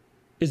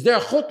 Is there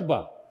a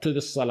khutbah to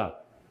this salah?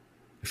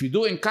 If you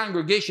do it in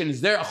congregation,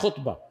 is there a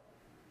khutbah?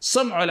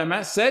 Some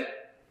ulama said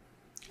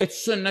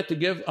it's sunnah to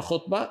give a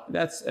khutbah.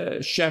 That's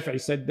Shafi'i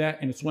said that,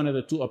 and it's one of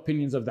the two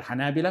opinions of the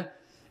Hanabila.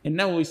 And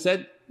now we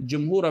said,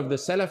 Jumhur of the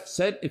Salaf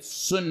said it's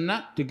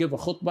sunnah to give a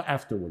khutbah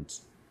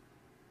afterwards.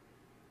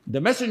 The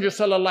Messenger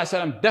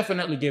ﷺ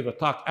definitely gave a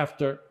talk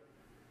after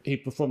he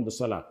performed the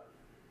salah.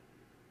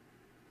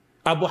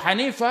 Abu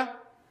Hanifa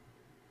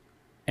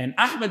and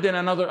Ahmad in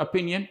another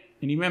opinion,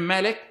 and Imam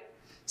Malik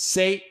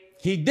say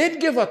he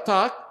did give a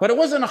talk, but it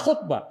wasn't a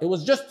khutbah. It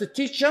was just to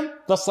teach them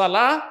the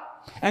salah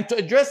and to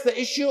address the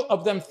issue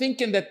of them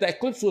thinking that the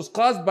eclipse was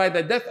caused by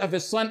the death of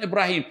his son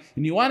Ibrahim.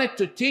 And he wanted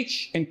to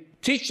teach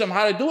them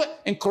how to do it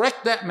and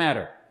correct that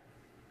matter.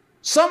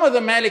 Some of the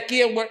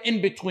Malikiya were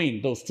in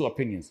between those two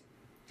opinions.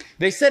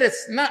 They said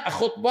it's not a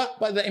khutbah,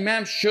 but the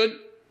Imam should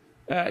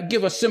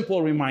give a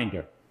simple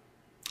reminder.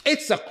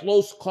 It's a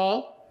close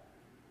call,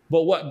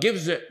 but what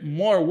gives it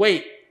more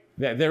weight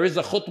that there is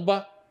a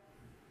khutbah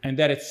and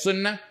that it's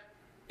sunnah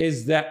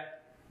is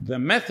that the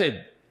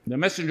method the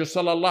Messenger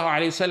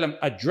ﷺ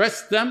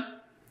addressed them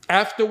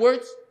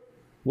afterwards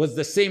was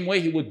the same way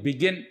he would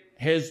begin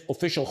his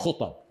official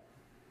khutab.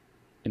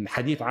 In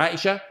Hadith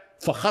Aisha,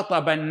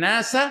 فَخَطَبَ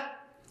النَّاسَ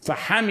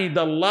فَحَمِدَ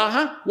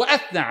اللَّهَ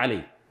وَأَثْنَى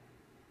عَلَيْهِ.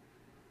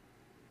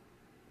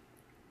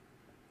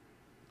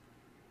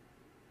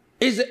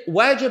 Is it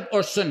wajib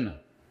or sunnah?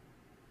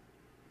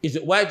 Is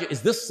it wajib?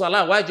 Is this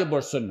salah wajib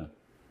or sunnah?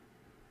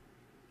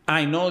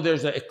 I know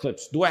there's an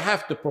eclipse. Do I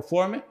have to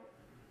perform it?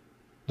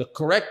 The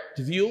correct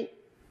view,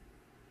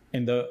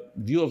 in the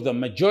view of the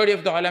majority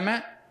of the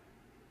ulama,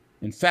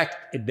 in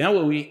fact,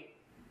 Nawawi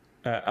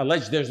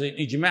alleged there's an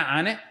ijma'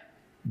 on it,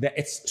 that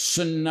it's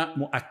sunnah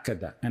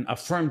mu'akkada, an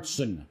affirmed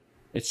sunnah.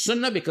 It's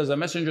sunnah because the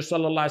Messenger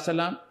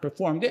ﷺ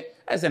performed it,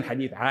 as in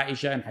Hadith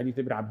Aisha and Hadith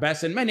Ibn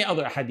Abbas and many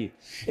other hadith.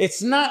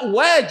 It's not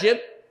wajib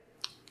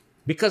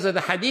because of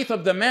the hadith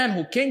of the man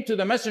who came to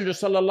the Messenger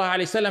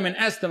ﷺ and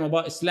asked him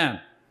about Islam.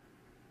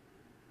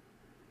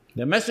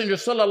 The Messenger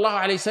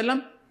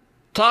ﷺ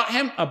taught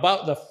him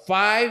about the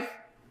 5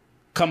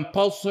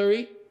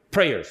 compulsory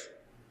prayers.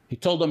 He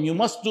told him, you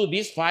must do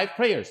these 5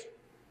 prayers.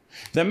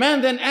 The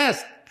man then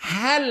asked,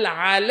 هل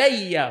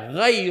علي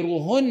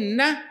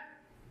غيرهن؟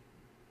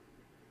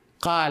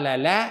 قال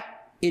لا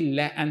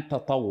إلا أن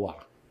تطوع.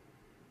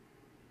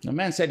 The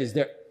man said, is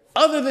there,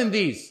 other than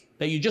these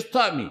that you just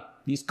taught me,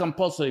 these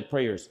compulsory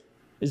prayers,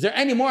 is there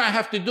any more I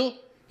have to do?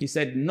 He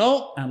said,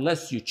 no,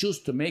 unless you choose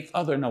to make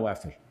other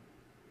nawafil.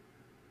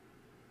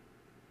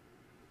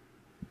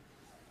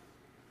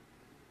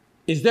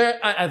 Is there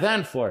an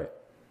adhan for it?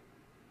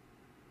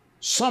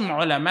 Some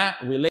ulama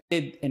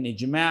related in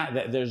ijma'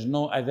 that there's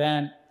no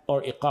adhan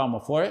or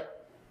iqama for it.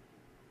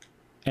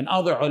 And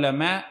other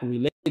ulama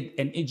related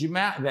in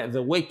ijma' that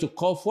the way to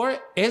call for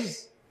it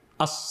is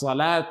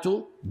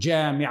as-salatu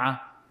jami'ah.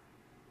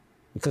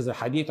 Because the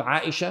hadith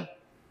Aisha,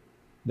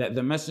 that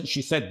the messenger,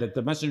 she said that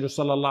the Messenger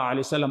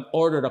ﷺ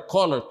ordered a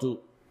caller to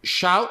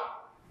shout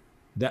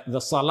that the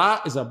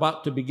salah is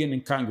about to begin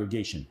in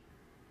congregation.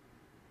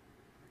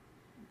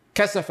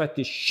 كسفت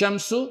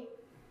الشمس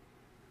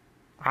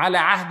على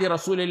عهد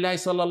رسول الله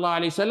صلى الله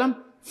عليه وسلم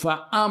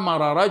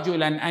فأمر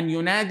رجلا أن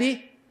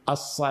ينادي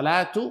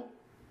الصلاة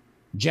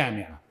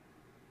جامعة.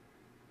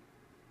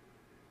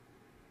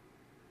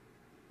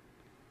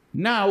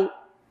 Now,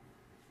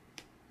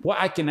 what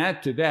I can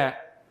add to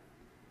that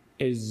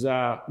is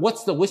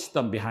what's the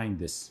wisdom behind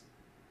this?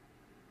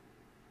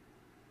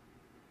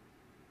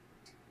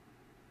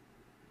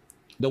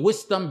 The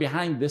wisdom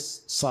behind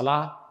this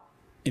salah,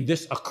 in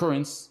this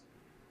occurrence,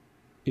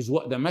 is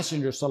what the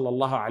Messenger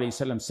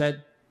ﷺ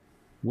said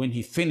when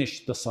he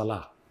finished the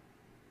salah.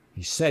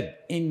 He said,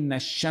 إِنَّ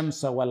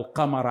الشَّمْسَ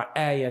وَالْقَمَرَ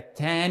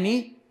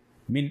آيَتَانِ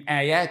مِنْ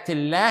آيَاتِ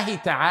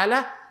اللَّهِ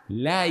تَعَالَى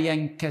لَا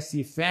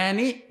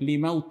يَنْكَسِفَانِ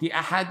لِمَوْتِ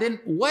أَحَدٍ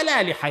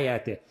وَلَا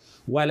لِحَيَاتِهِ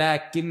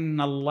وَلَكِنَّ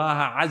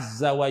اللَّهَ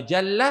عَزَّ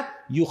وَجَلَّ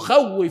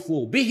يُخَوِّفُ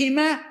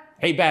بِهِمَا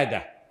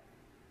عِبَادَهُ.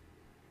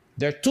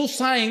 There are 2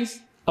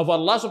 signs of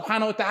Allah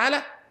subhanahu wa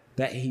ta'ala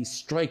that He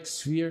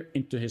strikes fear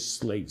into His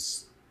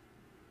slaves.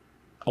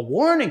 A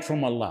warning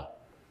from Allah,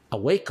 a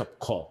wake-up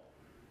call.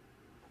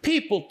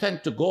 People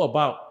tend to go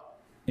about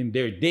in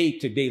their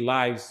day-to-day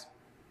lives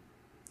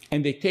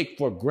and they take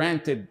for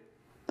granted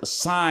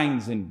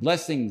signs and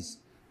blessings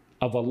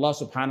of Allah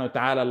subhanahu wa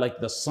ta'ala, like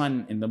the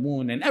sun and the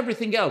moon and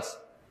everything else.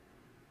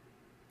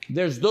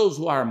 There's those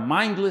who are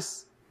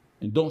mindless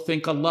and don't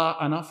think Allah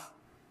enough.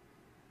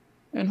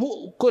 And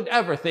who could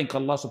ever think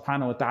Allah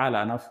subhanahu wa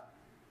ta'ala enough?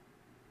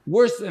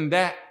 Worse than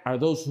that are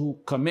those who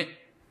commit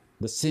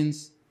the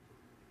sins.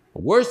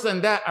 Worse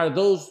than that are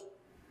those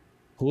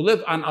who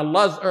live on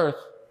Allah's earth,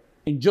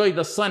 enjoy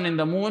the sun and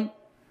the moon,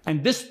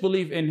 and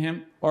disbelieve in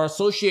Him or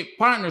associate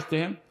partners to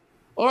Him,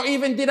 or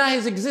even deny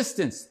His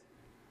existence.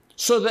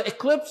 So the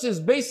eclipse is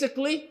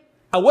basically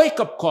a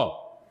wake-up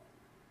call.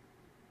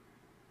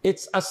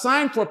 It's a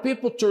sign for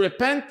people to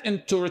repent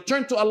and to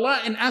return to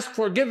Allah and ask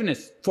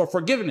forgiveness.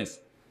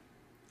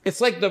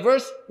 It's like the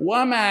verse,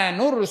 وَمَا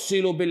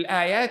نُرْسِلُ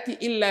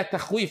بِالْآيَاتِ إِلَّا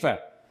تَخْوِيفًا.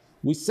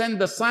 We send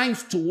the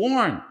signs to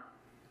warn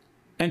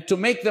and to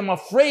make them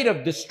afraid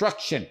of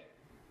destruction.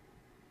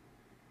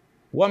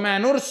 وَمَا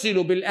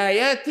نُرْسِلُ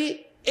بِالْآيَاتِ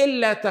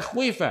إِلَّا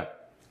تَخْوِيفًا.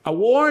 A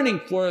warning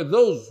for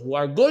those who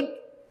are good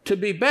to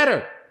be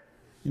better,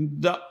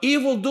 and the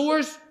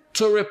evildoers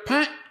to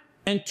repent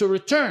and to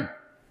return.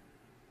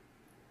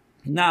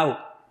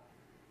 Now,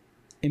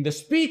 in the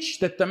speech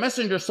that the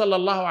Messenger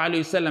sallallahu alaihi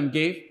wasallam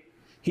gave,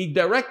 he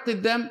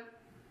directed them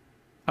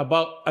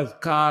about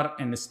adhkar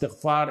and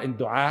istighfar and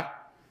dua,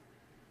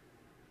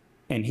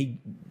 and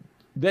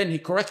then he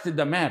corrected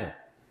the matter,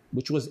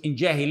 which was in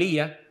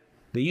Jahiliyyah.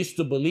 They used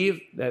to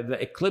believe that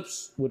the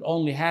eclipse would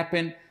only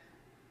happen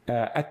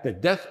at the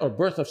death or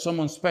birth of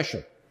someone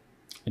special.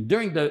 And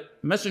during the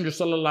Messenger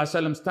sallallahu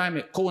alaihi wasallam's time,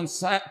 it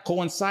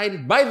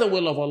coincided by the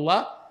will of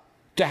Allah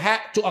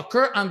to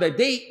occur on the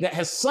day that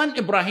his son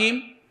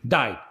Ibrahim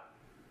died.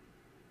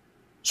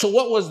 So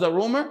what was the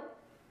rumor?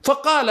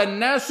 فَقَالَ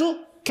النَّاسُ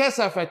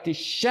كَسَفَتِ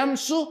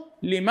الشَّمْسُ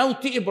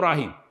لِمَوْتِ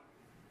إِبْرَاهِيمِ.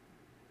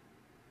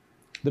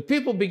 The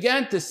people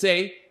began to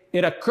say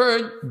it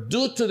occurred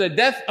due to the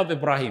death of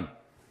Ibrahim.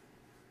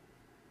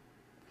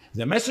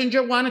 The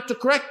messenger wanted to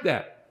correct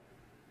that.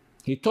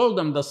 He told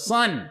them the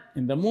sun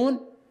and the moon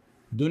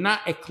do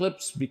not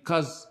eclipse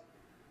because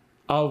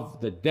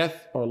of the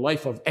death or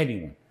life of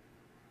anyone.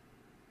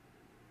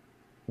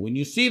 When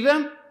you see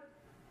them,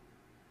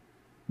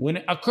 when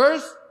it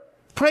occurs,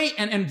 pray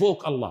and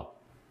invoke Allah.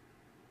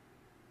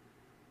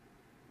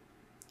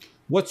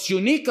 What's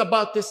unique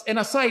about this, and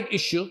a side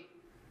issue,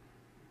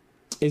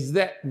 is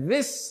that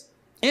this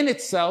in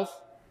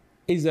itself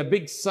is a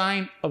big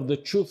sign of the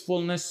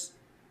truthfulness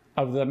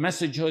of the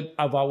messagehood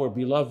of our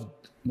beloved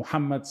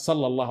Muhammad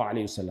sallallahu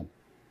alayhi wasallam.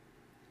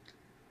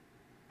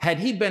 Had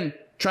he been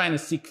trying to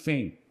seek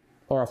fame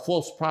or a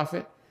false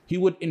prophet, he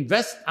would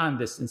invest on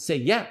this and say,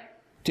 yeah,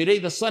 today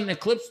the sun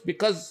eclipsed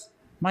because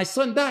my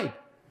son died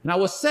and I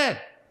was sad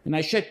and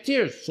I shed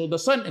tears, so the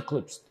sun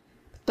eclipsed.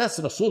 But that's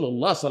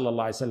Rasulullah sallallahu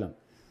alayhi wasallam,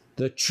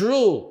 the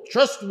true,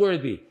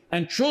 trustworthy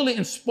and truly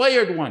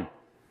inspired one,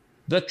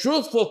 the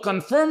truthful,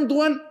 confirmed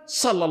one,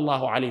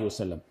 sallallahu alayhi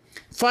wasallam.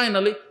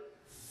 Finally,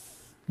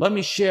 let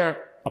me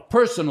share a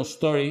personal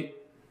story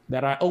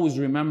that I always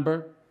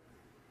remember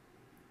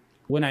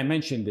when I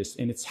mention this,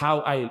 and it's how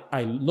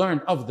I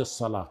learned of the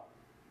salah.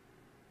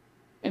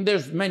 And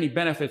there's many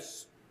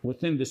benefits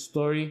within this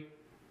story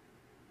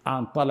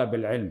on talab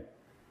al-ilm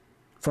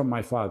from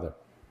my father.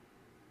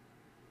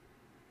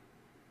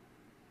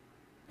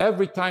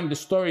 Every time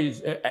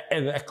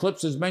the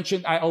eclipse is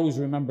mentioned, I always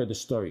remember the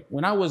story.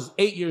 When I was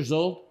 8 years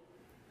old,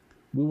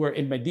 we were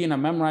in Medina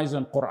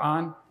memorizing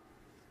Quran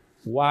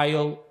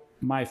while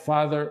my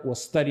father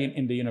was studying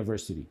in the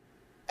university.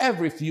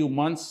 Every few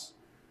months,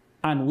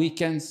 on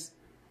weekends,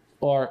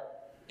 or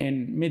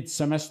in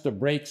mid-semester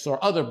breaks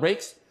or other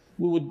breaks,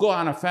 we would go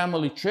on a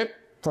family trip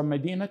from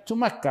Medina to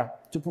Mecca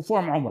to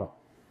perform Umrah.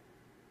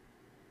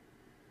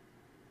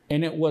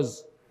 And it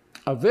was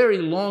a very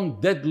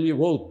long, deadly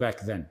road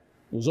back then.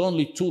 It was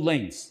only 2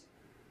 lanes.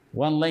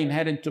 1 lane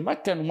heading to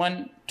Mecca and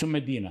 1 to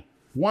Medina.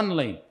 1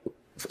 lane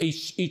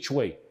each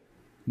way.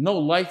 No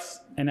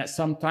lights, and at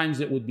sometimes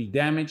it would be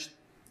damaged.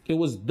 It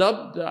was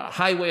dubbed the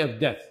highway of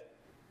death.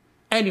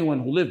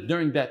 Anyone who lived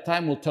during that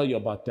time will tell you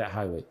about that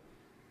highway.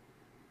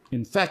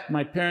 In fact,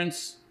 my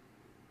parents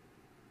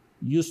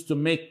used to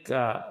make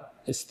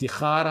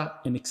istikhara,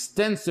 an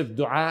extensive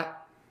dua,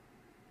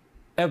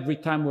 every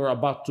time we were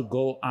about to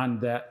go on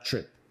that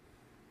trip.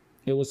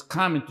 It was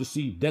common to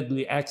see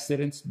deadly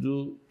accidents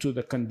due to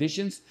the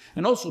conditions,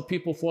 and also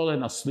people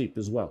falling asleep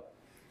as well.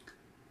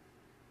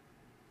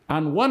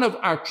 On one of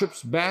our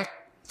trips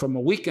back from a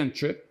weekend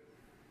trip,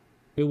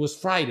 it was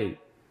Friday.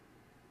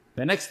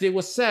 The next day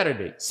was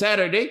Saturday.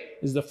 Saturday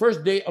is the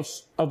first day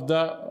of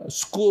the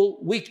school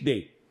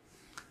weekday.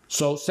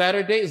 So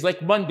Saturday is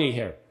like Monday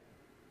here,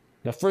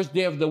 the first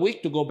day of the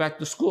week to go back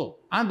to school.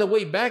 On the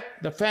way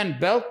back, the fan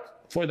belt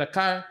for the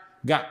car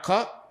got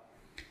caught,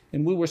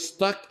 and we were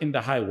stuck in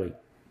the highway.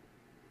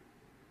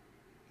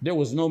 There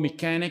was no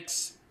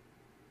mechanics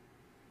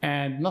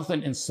and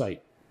nothing in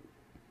sight.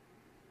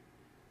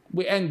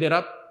 We ended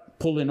up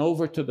pulling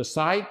over to the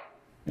side,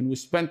 and we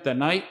spent the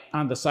night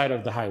on the side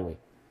of the highway.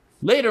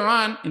 Later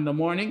on in the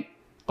morning,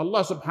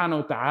 Allah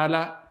subhanahu wa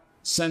ta'ala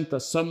sent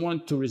us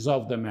someone to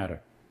resolve the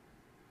matter.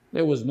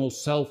 There was no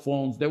cell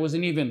phones. There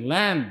wasn't even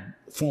land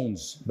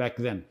phones back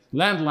then,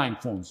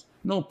 landline phones.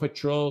 No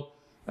patrol,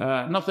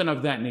 nothing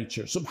of that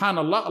nature.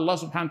 Subhanallah, Allah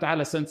subhanahu wa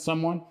ta'ala sent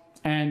someone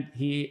and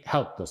he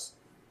helped us.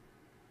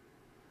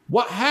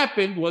 What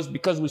happened was,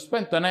 because we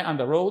spent the night on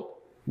the road,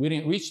 we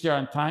didn't reach there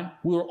on time,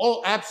 we were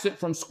all absent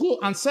from school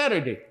on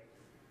Saturday.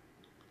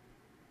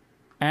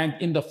 And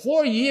in the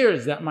 4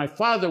 years that my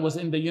father was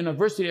in the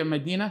University of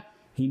Medina,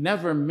 he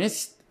never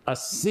missed a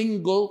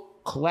single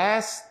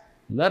class,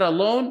 let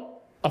alone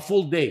a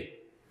full day.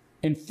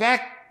 In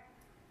fact,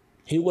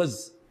 he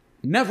was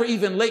never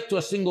even late to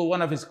a single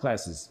one of his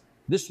classes.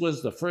 This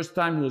was the first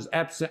time he was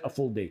absent a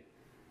full day.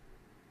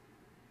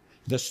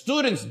 The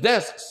students'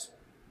 desks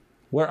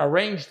were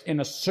arranged in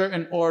a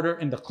certain order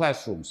in the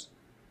classrooms.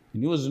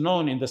 And he was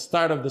known in the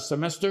start of the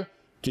semester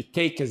to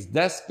take his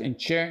desk and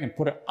chair and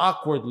put it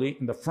awkwardly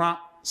in the front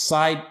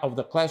side of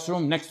the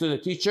classroom next to the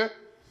teacher,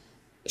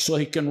 so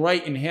he can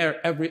write in here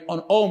on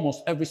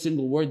almost every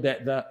single word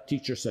that the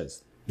teacher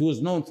says. He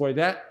was known for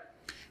that.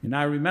 And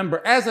I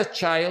remember as a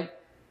child,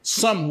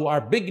 some who are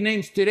big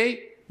names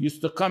today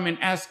used to come and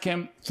ask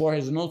him for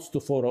his notes to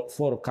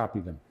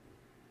photocopy them.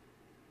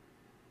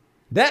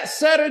 That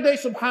Saturday,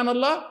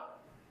 subhanallah,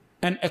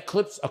 an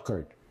eclipse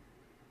occurred.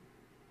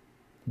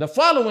 The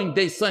following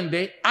day,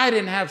 Sunday, I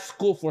didn't have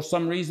school for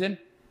some reason.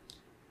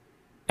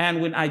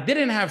 And when I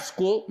didn't have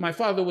school, my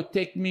father would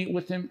take me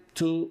with him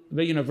to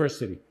the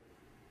university.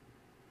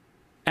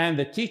 And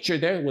the teacher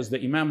there was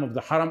the Imam of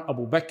the Haram,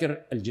 Abu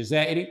Bakr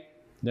al-Jazairi,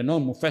 the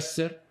known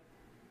Mufassir.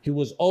 He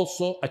was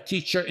also a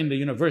teacher in the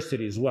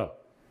university as well.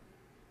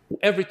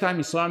 Every time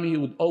he saw me, he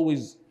would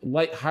always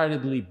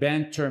lightheartedly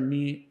banter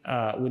me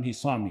when he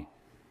saw me.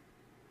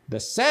 The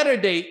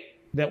Saturday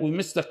that we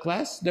missed the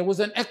class, there was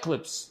an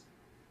eclipse.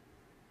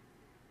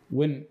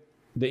 When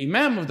the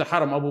Imam of the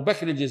Haram, Abu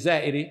Bakr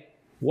al-Jazairi,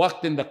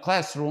 walked in the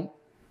classroom,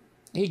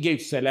 he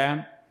gave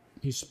salam,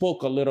 he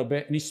spoke a little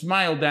bit, and he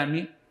smiled at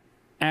me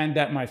and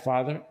at my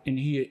father, and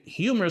he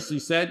humorously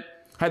said,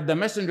 had the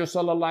Messenger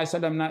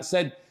ﷺ not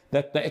said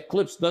that the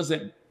eclipse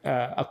doesn't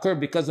occur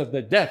because of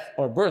the death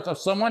or birth of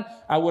someone,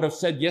 I would have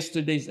said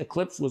yesterday's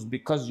eclipse was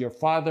because your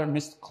father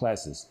missed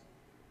classes.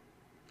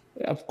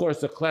 Of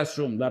course, the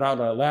classroom let out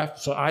a laugh,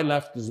 so I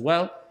laughed as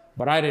well,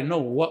 but I didn't know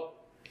what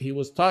he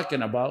was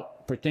talking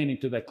about pertaining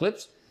to the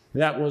eclipse.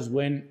 That was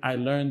when I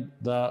learned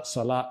the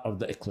salah of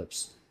the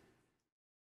eclipse.